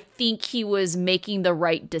I think he was making the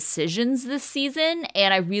right decisions this season.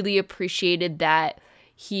 And I really appreciated that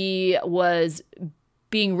he was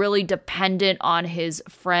being really dependent on his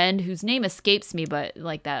friend, whose name escapes me, but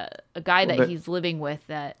like a guy that he's living with.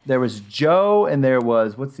 That there was Joe, and there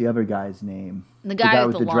was, what's the other guy's name? The guy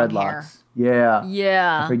with the long dreadlocks. hair.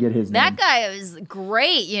 Yeah. I forget his name. That guy was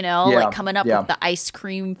great, like coming up with the ice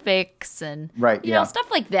cream fix and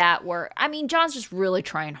stuff like that, where, I mean, John's just really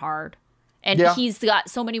trying hard. And he's got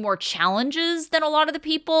so many more challenges than a lot of the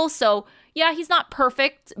people. So, yeah, he's not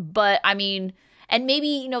perfect, but I mean, and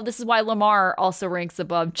maybe, this is why Lamar also ranks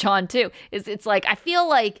above John too. It's like, I feel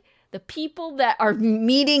like the people that are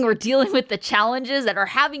meeting or dealing with the challenges that are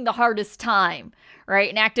having the hardest time, right,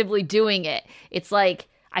 and actively doing it, it's like,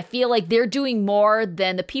 I feel like they're doing more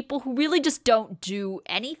than the people who really just don't do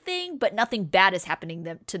anything, but nothing bad is happening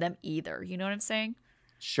to them either. You know what I'm saying?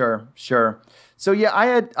 Sure. So yeah,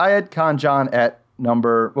 I had Con John at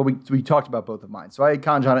number, well, we talked about both of mine. So I had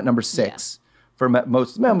Con John at number 6 for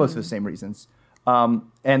most of the same reasons.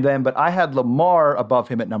 But I had Lamar above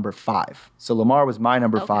him at number 5. So Lamar was my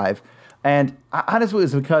number 5. And honestly, it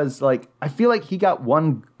was because I feel like he got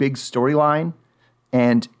one big storyline.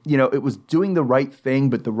 And, it was doing the right thing,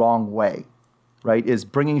 but the wrong way, right? Is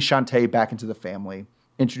bringing Shantae back into the family,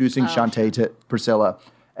 introducing Shantae to Priscilla.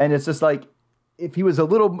 And it's just like, if he was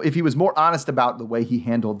more honest about the way he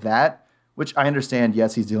handled that, which I understand,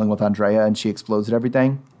 yes, he's dealing with Andrea and she explodes at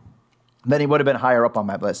everything, then he would have been higher up on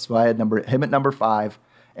my list. So I had him at number 5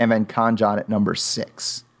 and then Con John at number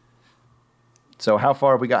 6. So how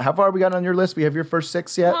far have we got on your list? We have your first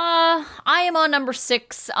 6 yet? I am on number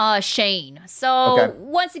 6, Shane. So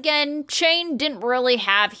once again, Shane didn't really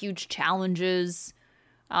have huge challenges.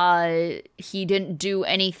 He didn't do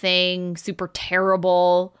anything super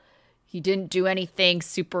terrible. He didn't do anything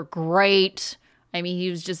super great. I mean, he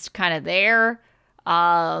was just kind of there.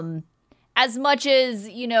 As much as,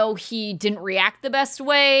 he didn't react the best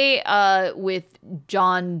way with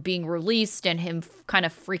John being released and him kind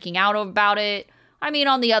of freaking out about it. I mean,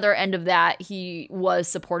 on the other end of that, he was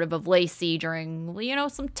supportive of Lacey during,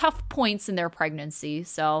 some tough points in their pregnancy.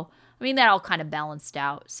 So, I mean, that all kind of balanced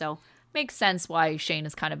out. So, makes sense why Shane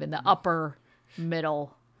is kind of in the upper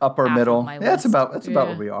middle. Yeah, that's about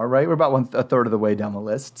where we are, right? We're about a third of the way down the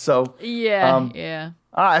list. So, yeah.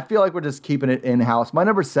 I feel like we're just keeping it in-house. My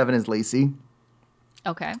number 7 is Lacey.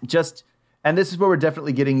 Okay. And this is where we're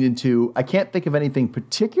definitely getting into, I can't think of anything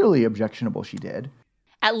particularly objectionable she did.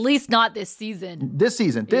 At least not this season. This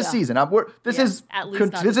season. This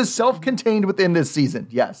is self-contained within this season.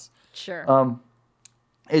 Yes. Sure.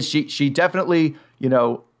 She definitely,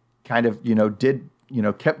 kept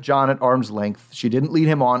John at arm's length. She didn't lead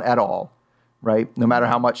him on at all, right? No matter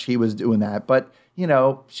how much he was doing that. But,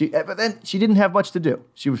 but then she didn't have much to do.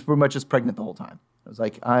 She was pretty much just pregnant the whole time. It was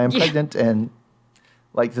like, I am pregnant, and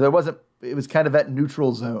it was kind of that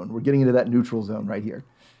neutral zone. We're getting into that neutral zone right here.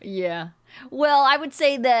 Yeah. Well, I would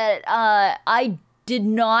say that I did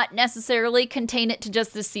not necessarily contain it to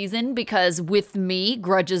just this season because with me,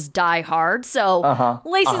 grudges die hard. So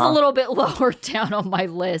Lacey's a little bit lower down on my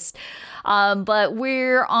list. But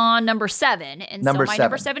we're on number 7. And so my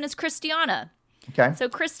number 7 is Christiana. Okay. So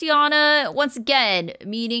Christiana, once again,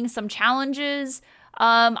 meeting some challenges.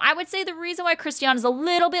 I would say the reason why Christiana's a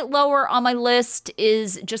little bit lower on my list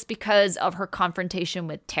is just because of her confrontation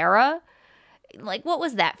with Tara. like, what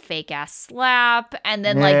was that fake ass slap? And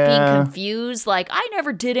then like being confused, like, I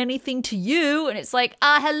never did anything to you. And it's like,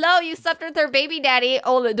 hello, you slept with her baby daddy.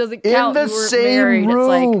 Oh, that doesn't count. In the same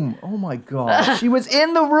room. Oh my God. She was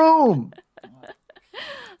in the room.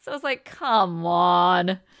 So it's like, come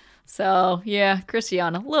on. So yeah,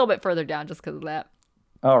 Christiana, a little bit further down just because of that.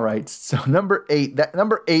 All right. So number 8.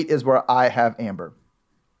 Number 8 is where I have Amber.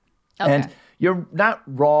 Okay. And you're not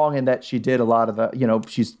wrong in that she did a lot of the,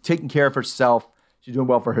 she's taking care of herself. She's doing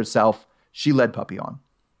well for herself. She led Puppy on.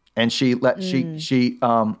 And she let,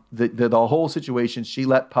 the whole situation, she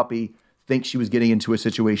let Puppy think she was getting into a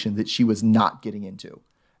situation that she was not getting into.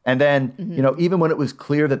 And then, even when it was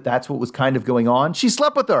clear that that's what was kind of going on, she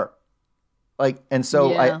slept with her. Like, and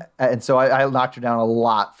so I knocked her down a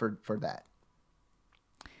lot for that.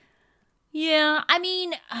 Yeah. I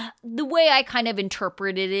mean, the way I kind of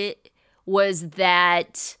interpreted it was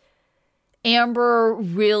that Amber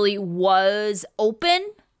really was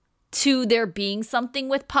open to there being something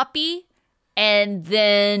with Puppy. And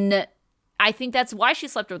then I think that's why she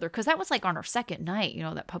slept with her, because that was like on her second night,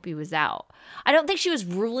 that Puppy was out. I don't think she was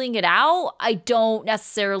ruling it out. I don't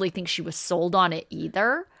necessarily think she was sold on it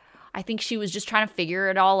either. I think she was just trying to figure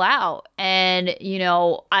it all out. And,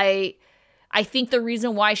 I think the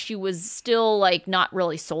reason why she was still like not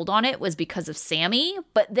really sold on it was because of Sammy.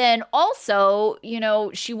 But then also,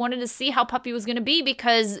 she wanted to see how Puppy was going to be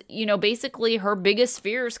because, basically her biggest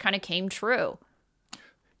fears kind of came true.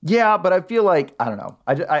 Yeah, but I feel like, I don't know.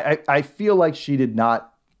 I feel like she did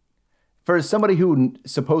not, for somebody who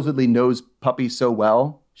supposedly knows Puppy so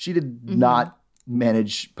well, she did not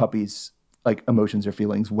manage Puppy's like emotions or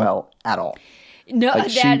feelings well at all. No,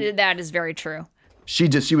 like that is very true. She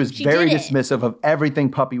was very dismissive of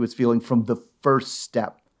everything Puppy was feeling from the first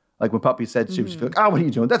step. Like when Puppy said she was feeling, what are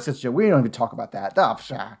you doing? That's just, we don't even talk about that.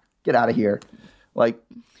 Get out of here. Like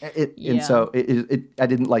it, and so I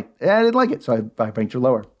didn't like it. So I ranked her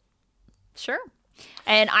lower. Sure.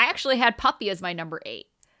 And I actually had Puppy as my number 8.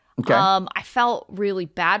 Okay. I felt really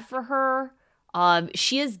bad for her.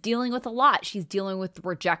 She is dealing with a lot. She's dealing with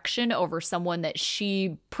rejection over someone that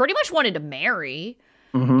she pretty much wanted to marry.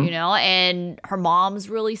 And her mom's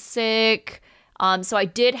really sick. So I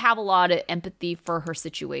did have a lot of empathy for her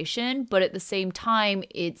situation, but at the same time,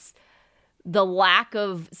 it's the lack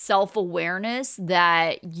of self-awareness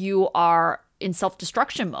that you are in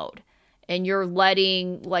self-destruction mode and you're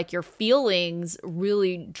letting like your feelings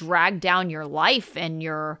really drag down your life and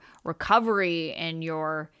your recovery and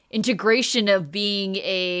your integration of being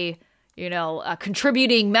a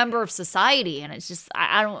contributing member of society. And it's just,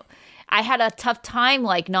 I had a tough time,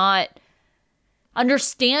 like, not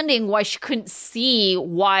understanding why she couldn't see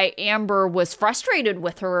why Amber was frustrated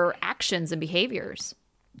with her actions and behaviors.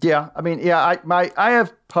 Yeah, I mean, I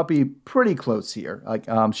have Puppy pretty close here. Like,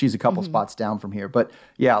 she's a couple spots down from here, but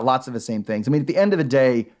yeah, lots of the same things. I mean, at the end of the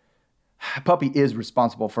day, Puppy is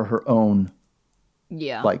responsible for her own,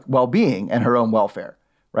 like, well-being and her own welfare,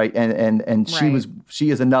 right? And she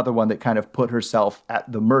is another one that kind of put herself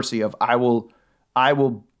at the mercy of I will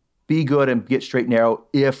be good and get straight and narrow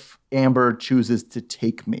if Amber chooses to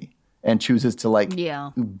take me and chooses to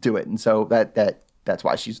do it. And so that's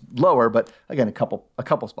why she's lower, but again, a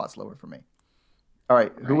couple spots lower for me. All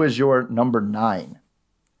right. Who is your number 9?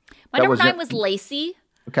 My number 9 was Lacey.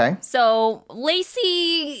 Okay. So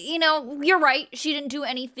Lacey, you're right. She didn't do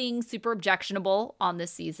anything super objectionable on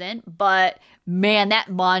this season, but man, that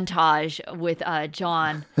montage with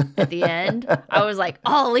John at the end, I was like,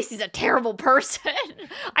 oh, Lacey's a terrible person.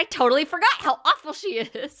 I totally forgot how awful she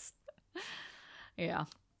is. Yeah.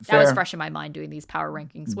 That was fresh in my mind doing these power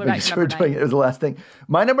rankings. What about your number 9? It was the last thing.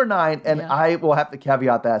 My number 9, and I will have to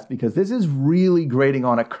caveat that because this is really grading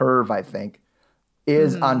on a curve, I think,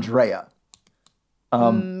 is Andrea.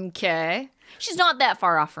 Okay. She's not that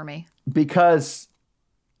far off for me. Because,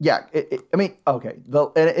 okay.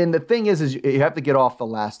 And the thing is you have to get off the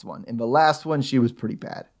last one. In the last one, she was pretty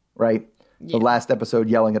bad, right? Yeah. The last episode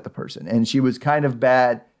yelling at the person. And she was kind of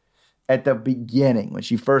bad at the beginning when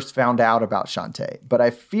she first found out about Shantae. But I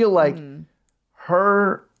feel like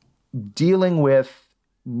her meeting with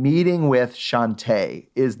Shantae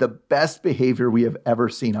is the best behavior we have ever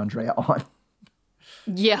seen Andrea on.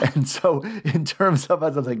 Yeah. And so in terms of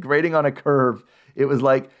us like grading on a curve, it was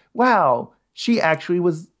like, wow, she actually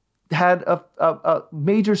had a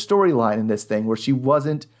major storyline in this thing where she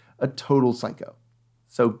wasn't a total psycho.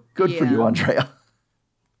 So good for you, Andrea.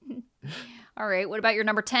 All right. What about your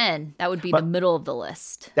number 10? That would be the middle of the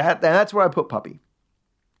list. That's where I put Puppy.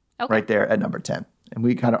 Okay. Right there at number 10. And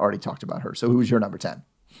we kind of already talked about her. So who's your number 10?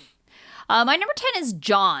 My number 10 is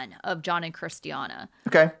John of John and Christiana.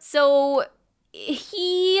 Okay. So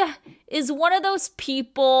he is one of those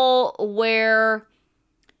people where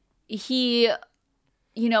he,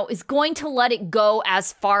 is going to let it go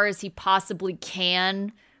as far as he possibly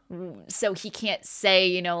can. So he can't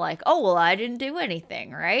say, oh, well, I didn't do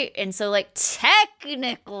anything, right? And so,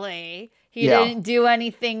 technically, he didn't do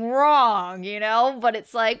anything wrong, But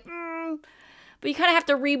it's like, but you kind of have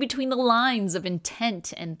to read between the lines of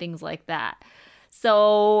intent and things like that.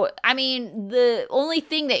 So, I mean, the only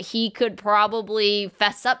thing that he could probably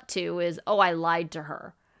fess up to is, oh, I lied to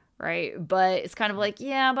her, right? But it's kind of like,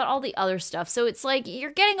 yeah, but all the other stuff. So it's like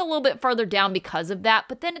you're getting a little bit further down because of that.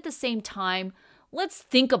 But then at the same time, let's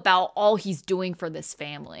think about all he's doing for this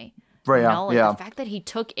family. Right, The fact that he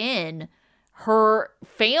took in her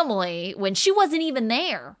family when she wasn't even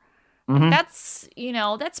there. Mm-hmm. That's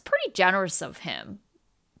pretty generous of him.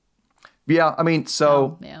 Yeah, I mean,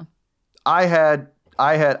 so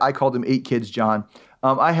I called him 8 kids, John.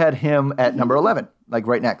 I had him at number 11,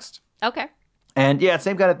 right next. Okay. And yeah,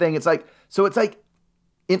 same kind of thing. It's like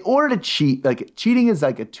in order to cheat, cheating is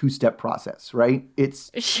like a 2-step process, right?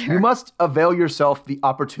 It's sure. You must avail yourself the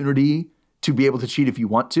opportunity to be able to cheat if you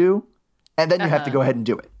want to, and then you have to go ahead and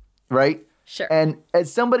do it, right? Sure. And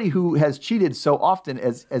as somebody who has cheated so often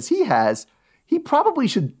as he has, he probably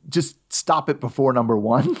should just stop it before number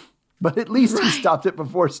 1. But at least he stopped it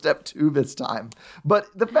before step 2 this time. But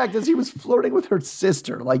the fact is he was flirting with her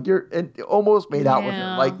sister. And almost made out with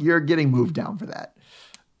her. You're getting moved down for that.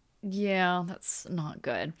 Yeah, that's not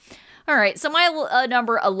good. All right. So my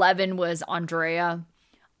number 11 was Andrea.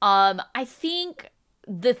 I think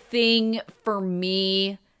the thing for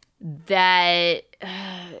me that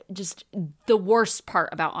just the worst part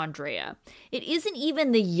about Andrea, it isn't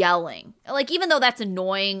even the yelling. Even though that's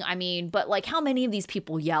annoying, but how many of these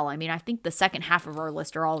people yell? I think the second half of our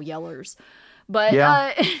list are all yellers. But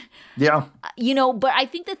yeah. But I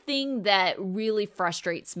think the thing that really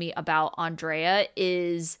frustrates me about Andrea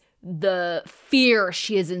is the fear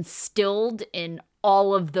she has instilled in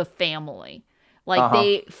all of the family.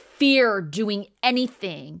 They fear doing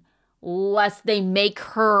anything lest they make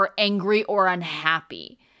her angry or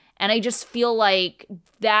unhappy. And I just feel like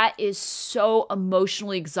that is so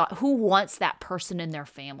emotionally exhausting. Who wants that person in their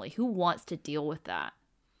family? Who wants to deal with that?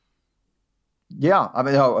 Yeah,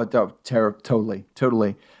 totally.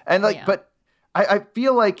 And but I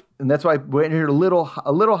feel like, and that's why I went here a little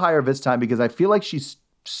higher this time, because I feel like she's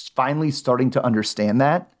finally starting to understand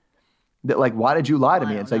that why did you lie to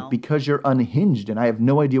me? It's because you're unhinged and I have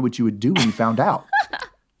no idea what you would do when you found out.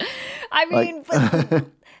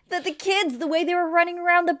 But the kids, the way they were running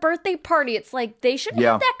around the birthday party, it's they shouldn't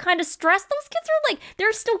have that kind of stress. Those kids are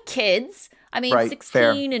they're still kids. 16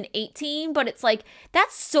 fair. and 18, but it's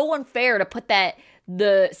that's so unfair to put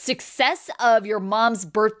the success of your mom's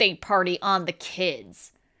birthday party on the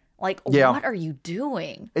kids. What are you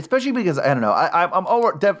doing? Especially because, I don't know,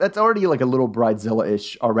 that's already a little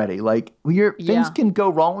Bridezilla-ish already. Things can go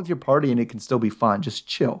wrong with your party and it can still be fun. Just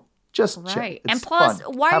chill. Just chill. Right. And plus,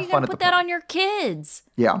 why are you going to put that on your kids?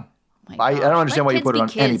 Yeah. I don't understand why you put it on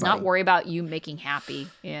kids, anybody. Not worry about you making happy.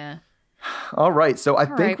 Yeah. All right. So I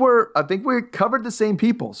think we covered the same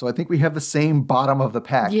people. So I think we have the same bottom of the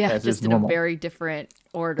pack as is normal. Just in a very different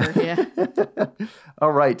order. Yeah.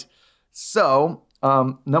 All right. So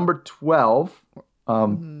number 12.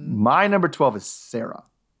 My number 12 is Sarah.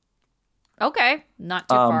 Okay. Not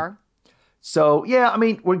too far. So yeah,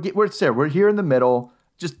 we're Sarah. We're here in the middle.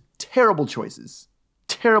 Just terrible choices.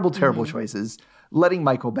 Terrible choices. Letting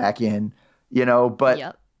Michael back in, but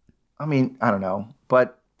yep. I don't know,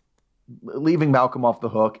 but leaving Malcolm off the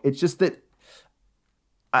hook. It's just that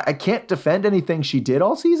I can't defend anything she did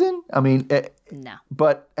all season. No.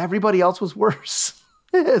 But everybody else was worse.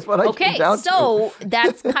 Is what I came down to.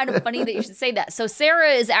 That's kind of funny that you should say that. So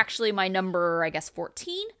Sarah is actually my number,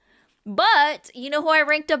 14. But you know who I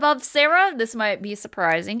ranked above Sarah? This might be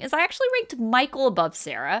surprising, is I actually ranked Michael above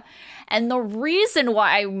Sarah. And the reason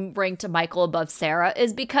why I ranked Michael above Sarah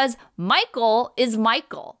is because Michael is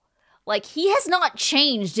Michael. He has not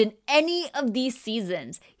changed in any of these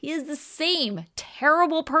seasons. He is the same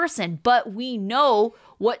terrible person, but we know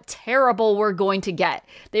what terrible we're going to get.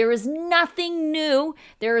 There is nothing new.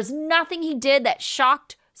 There is nothing he did that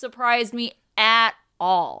surprised me at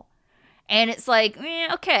all. And it's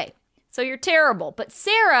okay. So you're terrible. But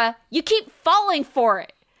Sarah, you keep falling for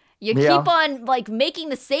it. You keep on making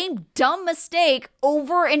the same dumb mistake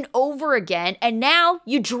over and over again. And now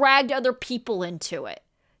you dragged other people into it.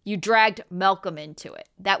 You dragged Malcolm into it.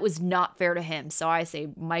 That was not fair to him. So I say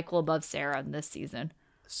Michael above Sarah in this season.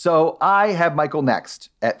 So I have Michael next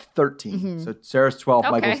at 13. Mm-hmm. So Sarah's 12,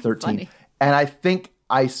 Michael's 13. Funny. And I think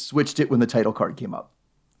I switched it when the title card came up.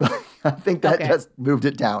 I think that just moved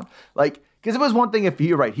it down. Like, because it was one thing if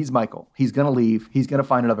you're right, he's Michael. He's going to leave. He's going to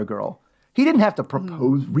find another girl. He didn't have to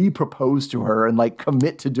re-propose to her and like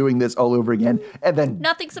commit to doing this all over again. And then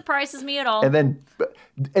nothing surprises me at all. And then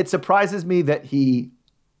it surprises me that he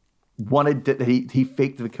wanted that he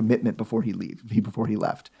faked the commitment before he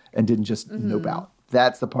left and didn't just nope out.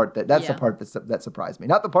 That's the part that surprised me.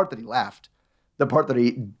 Not the part that he left. The part that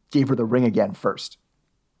he gave her the ring again first.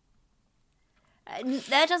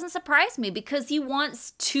 That doesn't surprise me because he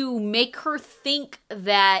wants to make her think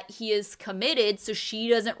that he is committed so she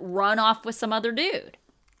doesn't run off with some other dude.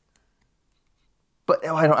 But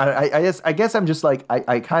I guess I'm just like,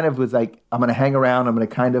 I kind of was like, I'm going to hang around. I'm going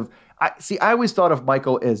to kind of, I always thought of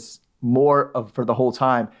Michael as more of, for the whole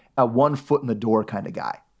time, a 1 foot in the door kind of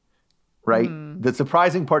guy, right? The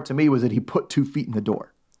surprising part to me was that he put 2 feet in the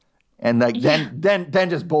door. And like then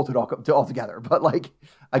just bolted all together. But like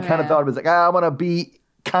I kind of thought it was like, I'm gonna be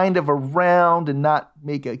kind of around and not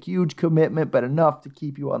make a huge commitment, but enough to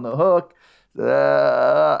keep you on the hook.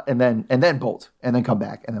 And then bolt, and then come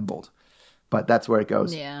back, and then bolt. But that's where it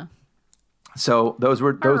goes. Yeah. So those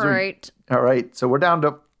were right. All right. So we're down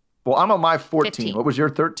to. Well, I'm on my 14. 15. What was your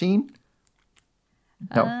 13?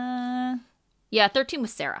 No. Yeah, 13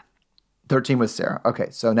 was Sarah. 13 was Sarah. Okay,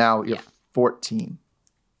 so now you're 14.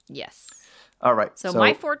 Yes. All right. So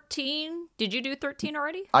my 14, did you do 13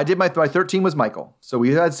 already? I did my 13 was Michael. So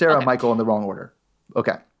we had Sarah and Michael in the wrong order.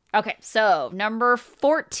 Okay. Okay, so number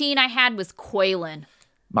 14 I had was Quaylen.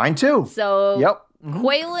 Mine too. So yep.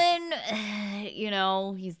 Quaylen,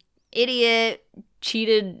 he's idiot,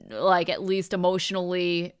 cheated like at least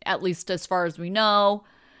emotionally, at least as far as we know.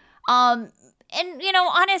 And,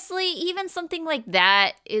 honestly, even something like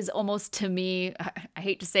that is almost, to me, I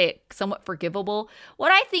hate to say it, somewhat forgivable. What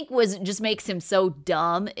I think just makes him so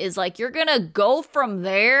dumb is like, you're going to go from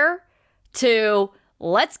there to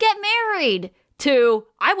let's get married to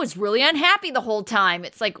I was really unhappy the whole time.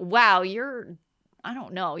 It's like, wow, I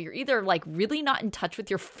don't know. You're either like really not in touch with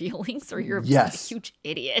your feelings or you're just a huge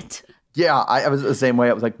idiot. Yeah, I was the same way.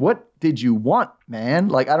 I was like, what did you want, man?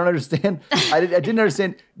 Like, I don't understand. I didn't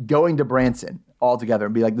understand going to Branson altogether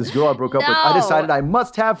and be like, this girl I broke up with. I decided I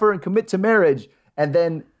must have her and commit to marriage. And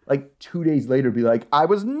then like 2 days later be like, I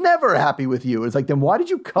was never happy with you. It's like, then why did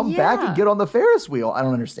you come back and get on the Ferris wheel? I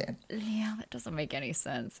don't understand. Yeah, that doesn't make any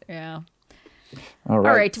sense. Yeah. All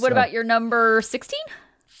right. What about your number 16?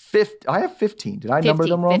 I have 15. Did I number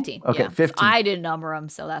them wrong? 15. Okay, yeah. 15. I didn't number them,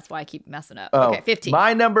 so that's why I keep messing up. Okay, 15.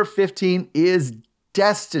 My number 15 is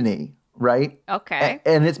Destiny, right? Okay.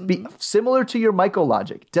 And it's similar to your Michael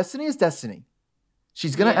logic. Destiny is Destiny.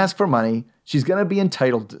 She's going to ask for money. She's going to be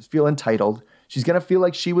feel entitled. She's going to feel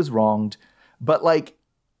like she was wronged. But like,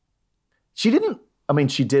 she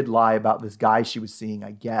did lie about this guy she was seeing,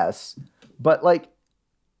 I guess. But like,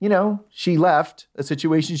 she left a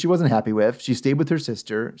situation she wasn't happy with. She stayed with her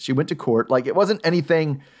sister. She went to court. Like, it wasn't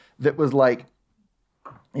anything that was like,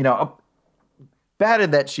 bad in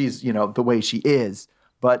that she's, the way she is.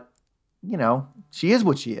 But, she is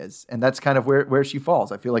what she is. And that's kind of where she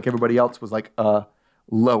falls. I feel like everybody else was like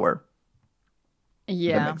lower.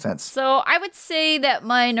 Yeah. That makes sense. So I would say that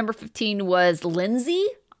my number 15 was Lindsay.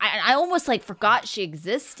 I almost like forgot she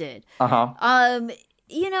existed. Uh-huh.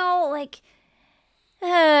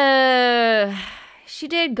 She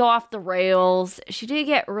did go off the rails. She did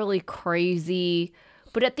get really crazy.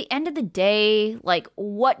 But at the end of the day, like,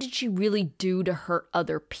 what did she really do to hurt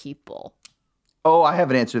other people? Oh, I have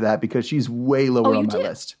an answer to that because she's way lower on my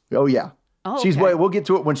list. Oh, yeah. Oh, she's way. We'll get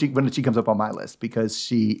to it when she comes up on my list because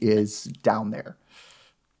she is down there.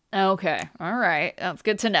 Okay. All right. That's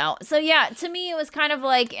good to know. So, yeah, to me, it was kind of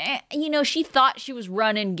like, she thought she was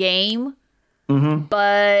running game. Mm-hmm.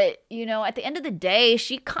 But, at the end of the day,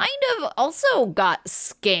 she kind of also got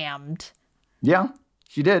scammed. Yeah,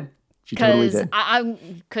 she did. She totally did.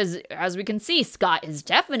 Because as we can see, Scott is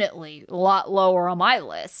definitely a lot lower on my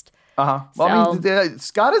list. Uh-huh. Well,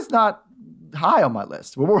 Scott is not high on my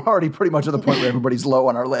list. Well, we're already pretty much at the point where everybody's low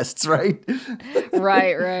on our lists, right?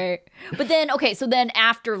 Right. But then, so then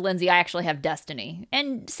after Lindsay, I actually have Destiny.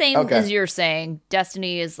 And same as you're saying,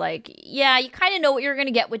 Destiny is like, yeah, you kind of know what you're going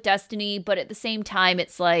to get with Destiny, but at the same time,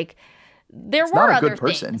 it's like, there were other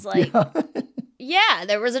things. Like, yeah,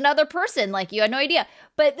 there was another person, like, you had no idea.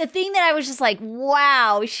 But the thing that I was just like,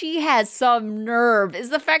 wow, she has some nerve, is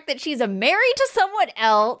the fact that she's married to someone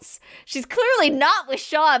else. She's clearly not with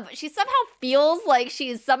Sean, but she somehow feels like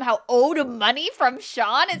she's somehow owed money from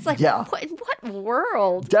Sean. It's like, what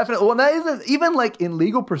world? Definitely. Well, that isn't even like in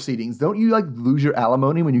legal proceedings. Don't you like lose your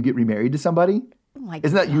alimony when you get remarried to somebody? my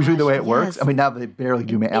Isn't that usually the way it gosh, works? yes. I mean, now they barely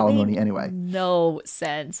do alimony anyway. No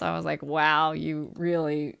sense. I was like, wow, you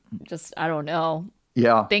really just, I don't know.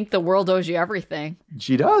 Yeah, Think the world owes you everything.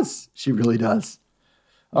 she does. She really does.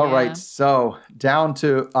 All Yeah. right, so down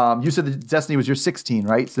to you said that Destiny was your 16,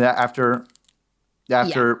 right? So that after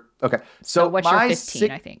okay. So what's your my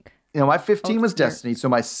 15, I think? My 15 Oh, was you're- Destiny. So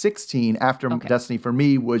my 16 after Okay. Destiny for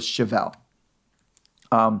me was Chevelle.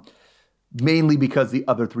 Mainly because the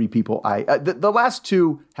other three people the last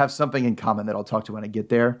two have something in common that I'll talk to when I get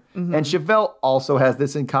there. Mm-hmm. And Chevelle also has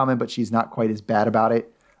this in common, but she's not quite as bad about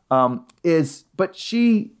it. What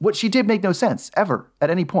she did make no sense ever at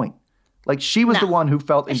any point. Like she was the one who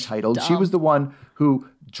felt entitled. She was the one who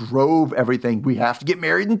drove everything. We have to get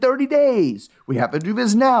married in 30 days. We have to do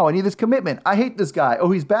this now. I need this commitment. I hate this guy.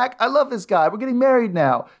 Oh, he's back. I love this guy. We're getting married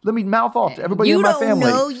now. Let me mouth off to everybody in my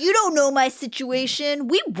family. You don't know my situation.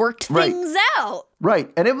 We worked Right. things out. Right.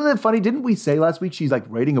 And it was funny. Didn't we say last week she's like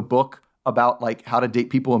writing a book about like how to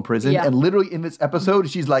date people in prison? Yeah. And literally in this episode,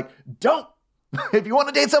 she's like, don't. If you want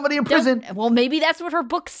to date somebody in prison, Well, maybe that's what her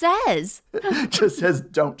book says. just says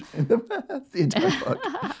don't. That's the entire book.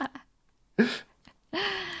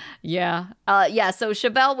 Yeah. So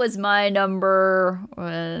Chevelle was my number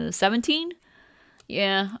 17.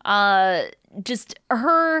 Yeah. Just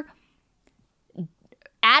her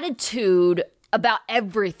attitude about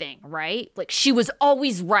everything, right? Like she was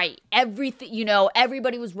always right. Everything,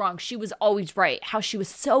 everybody was wrong. She was always right. How she was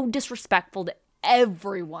so disrespectful to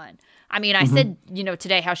everyone. I mean, I said,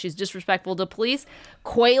 today how she's disrespectful to police.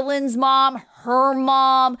 Quaylen's mom, her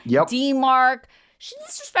mom, Yep. D-Mark. She's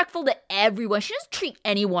disrespectful to everyone. She doesn't treat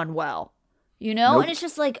anyone well, Nope. And it's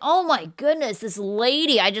just like, oh my goodness, this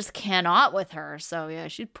lady, I just cannot with her. So yeah,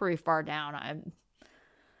 she's pretty far down.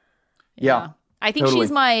 Yeah. I think totally.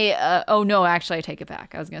 she's my, oh no, actually I take it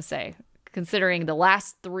back. I was going to say, considering the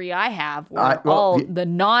last three I have were all the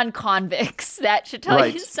non-convicts, that should tell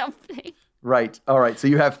you something. Right. All right. So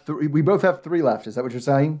you have three. We both have three left. Is that what you're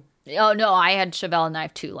saying? Oh no, I had Chevelle and I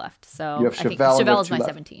have two left. So You have I think Chevelle and you have Chevelle is two my left.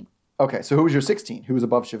 17. Okay. So who was your 16? Who was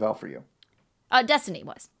above Chevelle for you? Destiny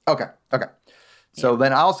was. Okay. So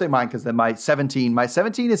then I'll say mine because then my 17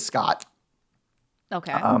 is Scott.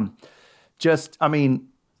 Okay. He's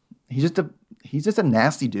just a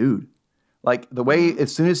nasty dude. Like the way,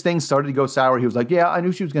 as soon as things started to go sour, he was like, yeah, I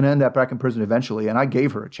knew she was going to end up back in prison eventually. And I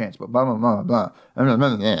gave her a chance, but blah, blah, blah, blah, blah,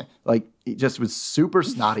 blah, blah. Like he just was super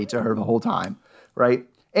snotty to her the whole time. Right.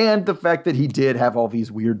 And the fact that he did have all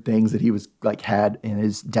these weird things that he was like had in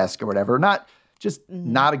his desk or whatever, not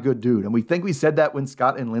a good dude. And we think we said that when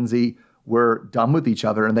Scott and Lindsay were done with each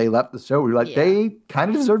other and they left the show. We were like, they kind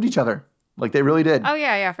of deserved each other. Like they really did. Oh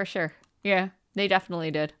yeah, for sure. Yeah, they definitely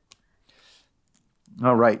did.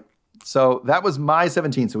 All right. So that was my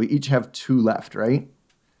 17. So we each have two left, right?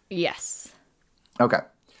 Yes. Okay.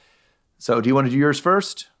 So do you want to do yours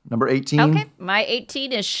first? Number 18? Okay, my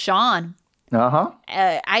 18 is Sean. Uh-huh.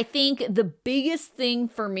 I think the biggest thing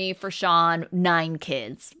for me for Sean, 9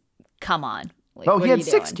 kids. Come on. Like, Oh, what he are had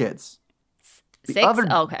you 6 doing? kids. 6?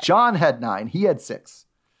 Okay. John had 9. He had 6.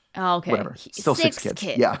 Okay. Whatever. Still 6 kids.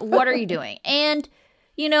 Yeah. What are you doing? And,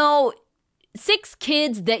 6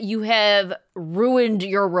 kids that you have ruined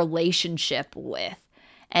your relationship with.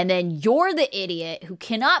 And then you're the idiot who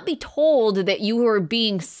cannot be told that you were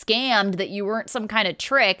being scammed, that you weren't some kind of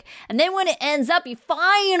trick. And then when it ends up, you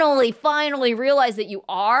finally realize that you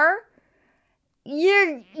are.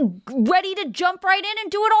 You're ready to jump right in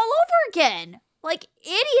and do it all over again. Like,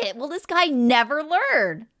 idiot. Will this guy never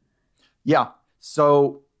learn? Yeah.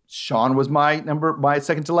 So Sean was my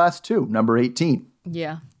second to last 2, number 18.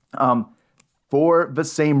 Yeah. For the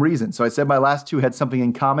same reason. So I said my last 2 had something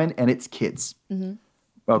in common, and it's kids. Mm-hmm.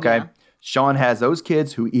 Okay. Yeah. Sean has those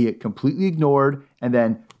kids who he completely ignored, and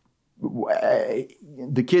then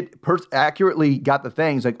the kid accurately got the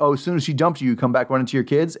things like, oh, as soon as she dumped you, you come back running to your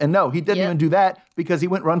kids. And no, he didn't even do that because he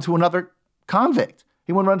went run to another convict.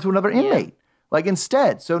 He went run to another inmate. Like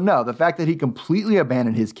instead. So no, the fact that he completely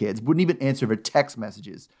abandoned his kids, wouldn't even answer their text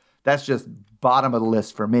messages. That's just bottom of the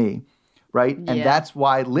list for me. Right. And that's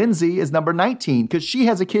why Lindsay is number 19, because she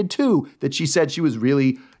has a kid too that she said she was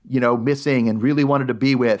really, missing and really wanted to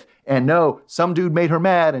be with. And no, some dude made her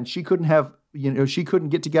mad and she couldn't have, she couldn't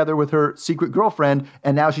get together with her secret girlfriend.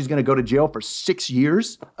 And now she's going to go to jail for 6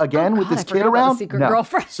 years again with this kid around. Secret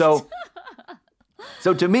girlfriend. So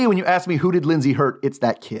to me, when you ask me who did Lindsay hurt, it's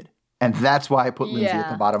that kid. And that's why I put Lindsay at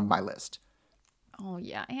the bottom of my list. Oh,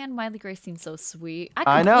 yeah. And Miley Grace seems so sweet.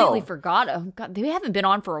 I I know. completely forgot. Oh, God, they haven't been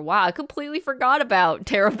on for a while. I completely forgot about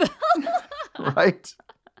Tara Bell.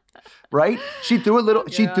 Right? She threw a little,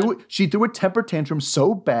 she threw a temper tantrum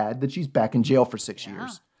so bad that she's back in jail for 6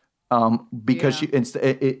 years. because she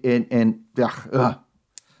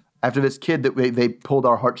after this kid that they pulled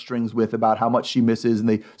our heartstrings with about how much she misses, and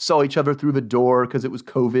they saw each other through the door because it was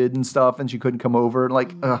COVID and stuff, and she couldn't come over,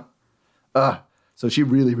 and so she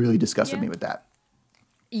really, really disgusted me with that.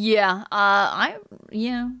 Yeah,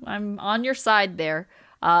 I'm on your side there.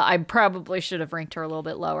 I probably should have ranked her a little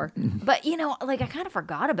bit lower, but I kind of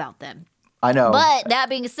forgot about them. I know. But that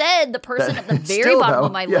being said, the person at the very bottom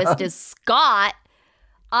of my list is Scott.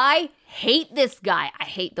 I hate this guy. I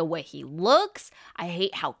hate the way he looks. I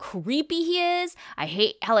hate how creepy he is. I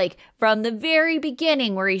hate how, from the very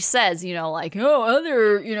beginning where he says,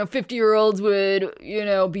 other, 50-year-olds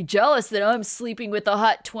would, be jealous that I'm sleeping with a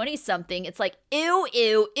hot 20-something. It's like, ew,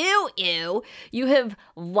 ew, ew, ew. You have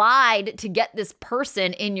lied to get this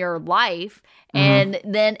person in your life. And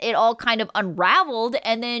then it all kind of unraveled,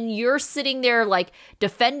 and then you're sitting there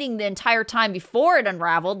defending the entire time before it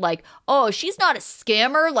unraveled, oh, she's not a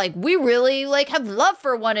scammer, we really have love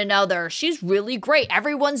for one another, she's really great,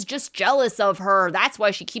 everyone's just jealous of her, that's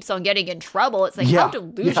why she keeps on getting in trouble. It's how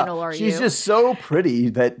delusional are you? She's just so pretty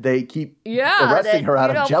that they keep arresting her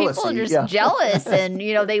out of jealousy. People are just jealous, and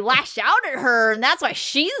they lash out at her, and that's why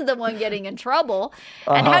she's the one getting in trouble.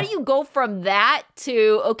 And how do you go from that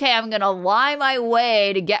to, okay, I'm gonna lie my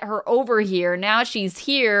way to get her over here, now she's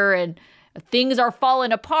here and things are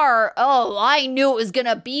falling apart, oh, I knew it was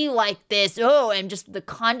gonna be like this, and just the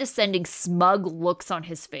condescending smug looks on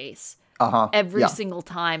his face every single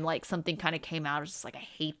time something kind of came out. I was just I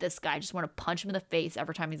hate this guy, I just want to punch him in the face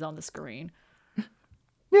every time he's on the screen.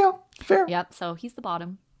 Yeah, fair. Yep, so he's the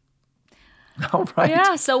bottom. All right.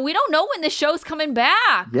 Yeah, so we don't know when the show's coming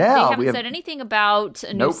back. Yeah, they haven't said anything about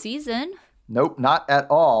a new season. Nope, not at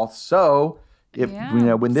all. So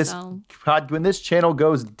when this channel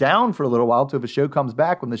goes down for a little while, so if a show comes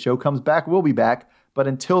back, when the show comes back, we'll be back. But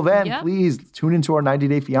until then, please tune into our 90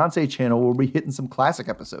 Day Fiancé channel. We'll be hitting some classic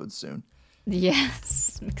episodes soon.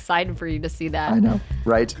 Yes, I'm excited for you to see that. I know,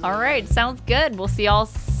 right? All right, sounds good. We'll see y'all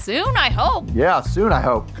soon, I hope. Yeah, soon, I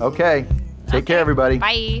hope. Okay, take care, everybody.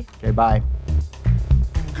 Bye. Okay, bye.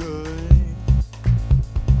 Good.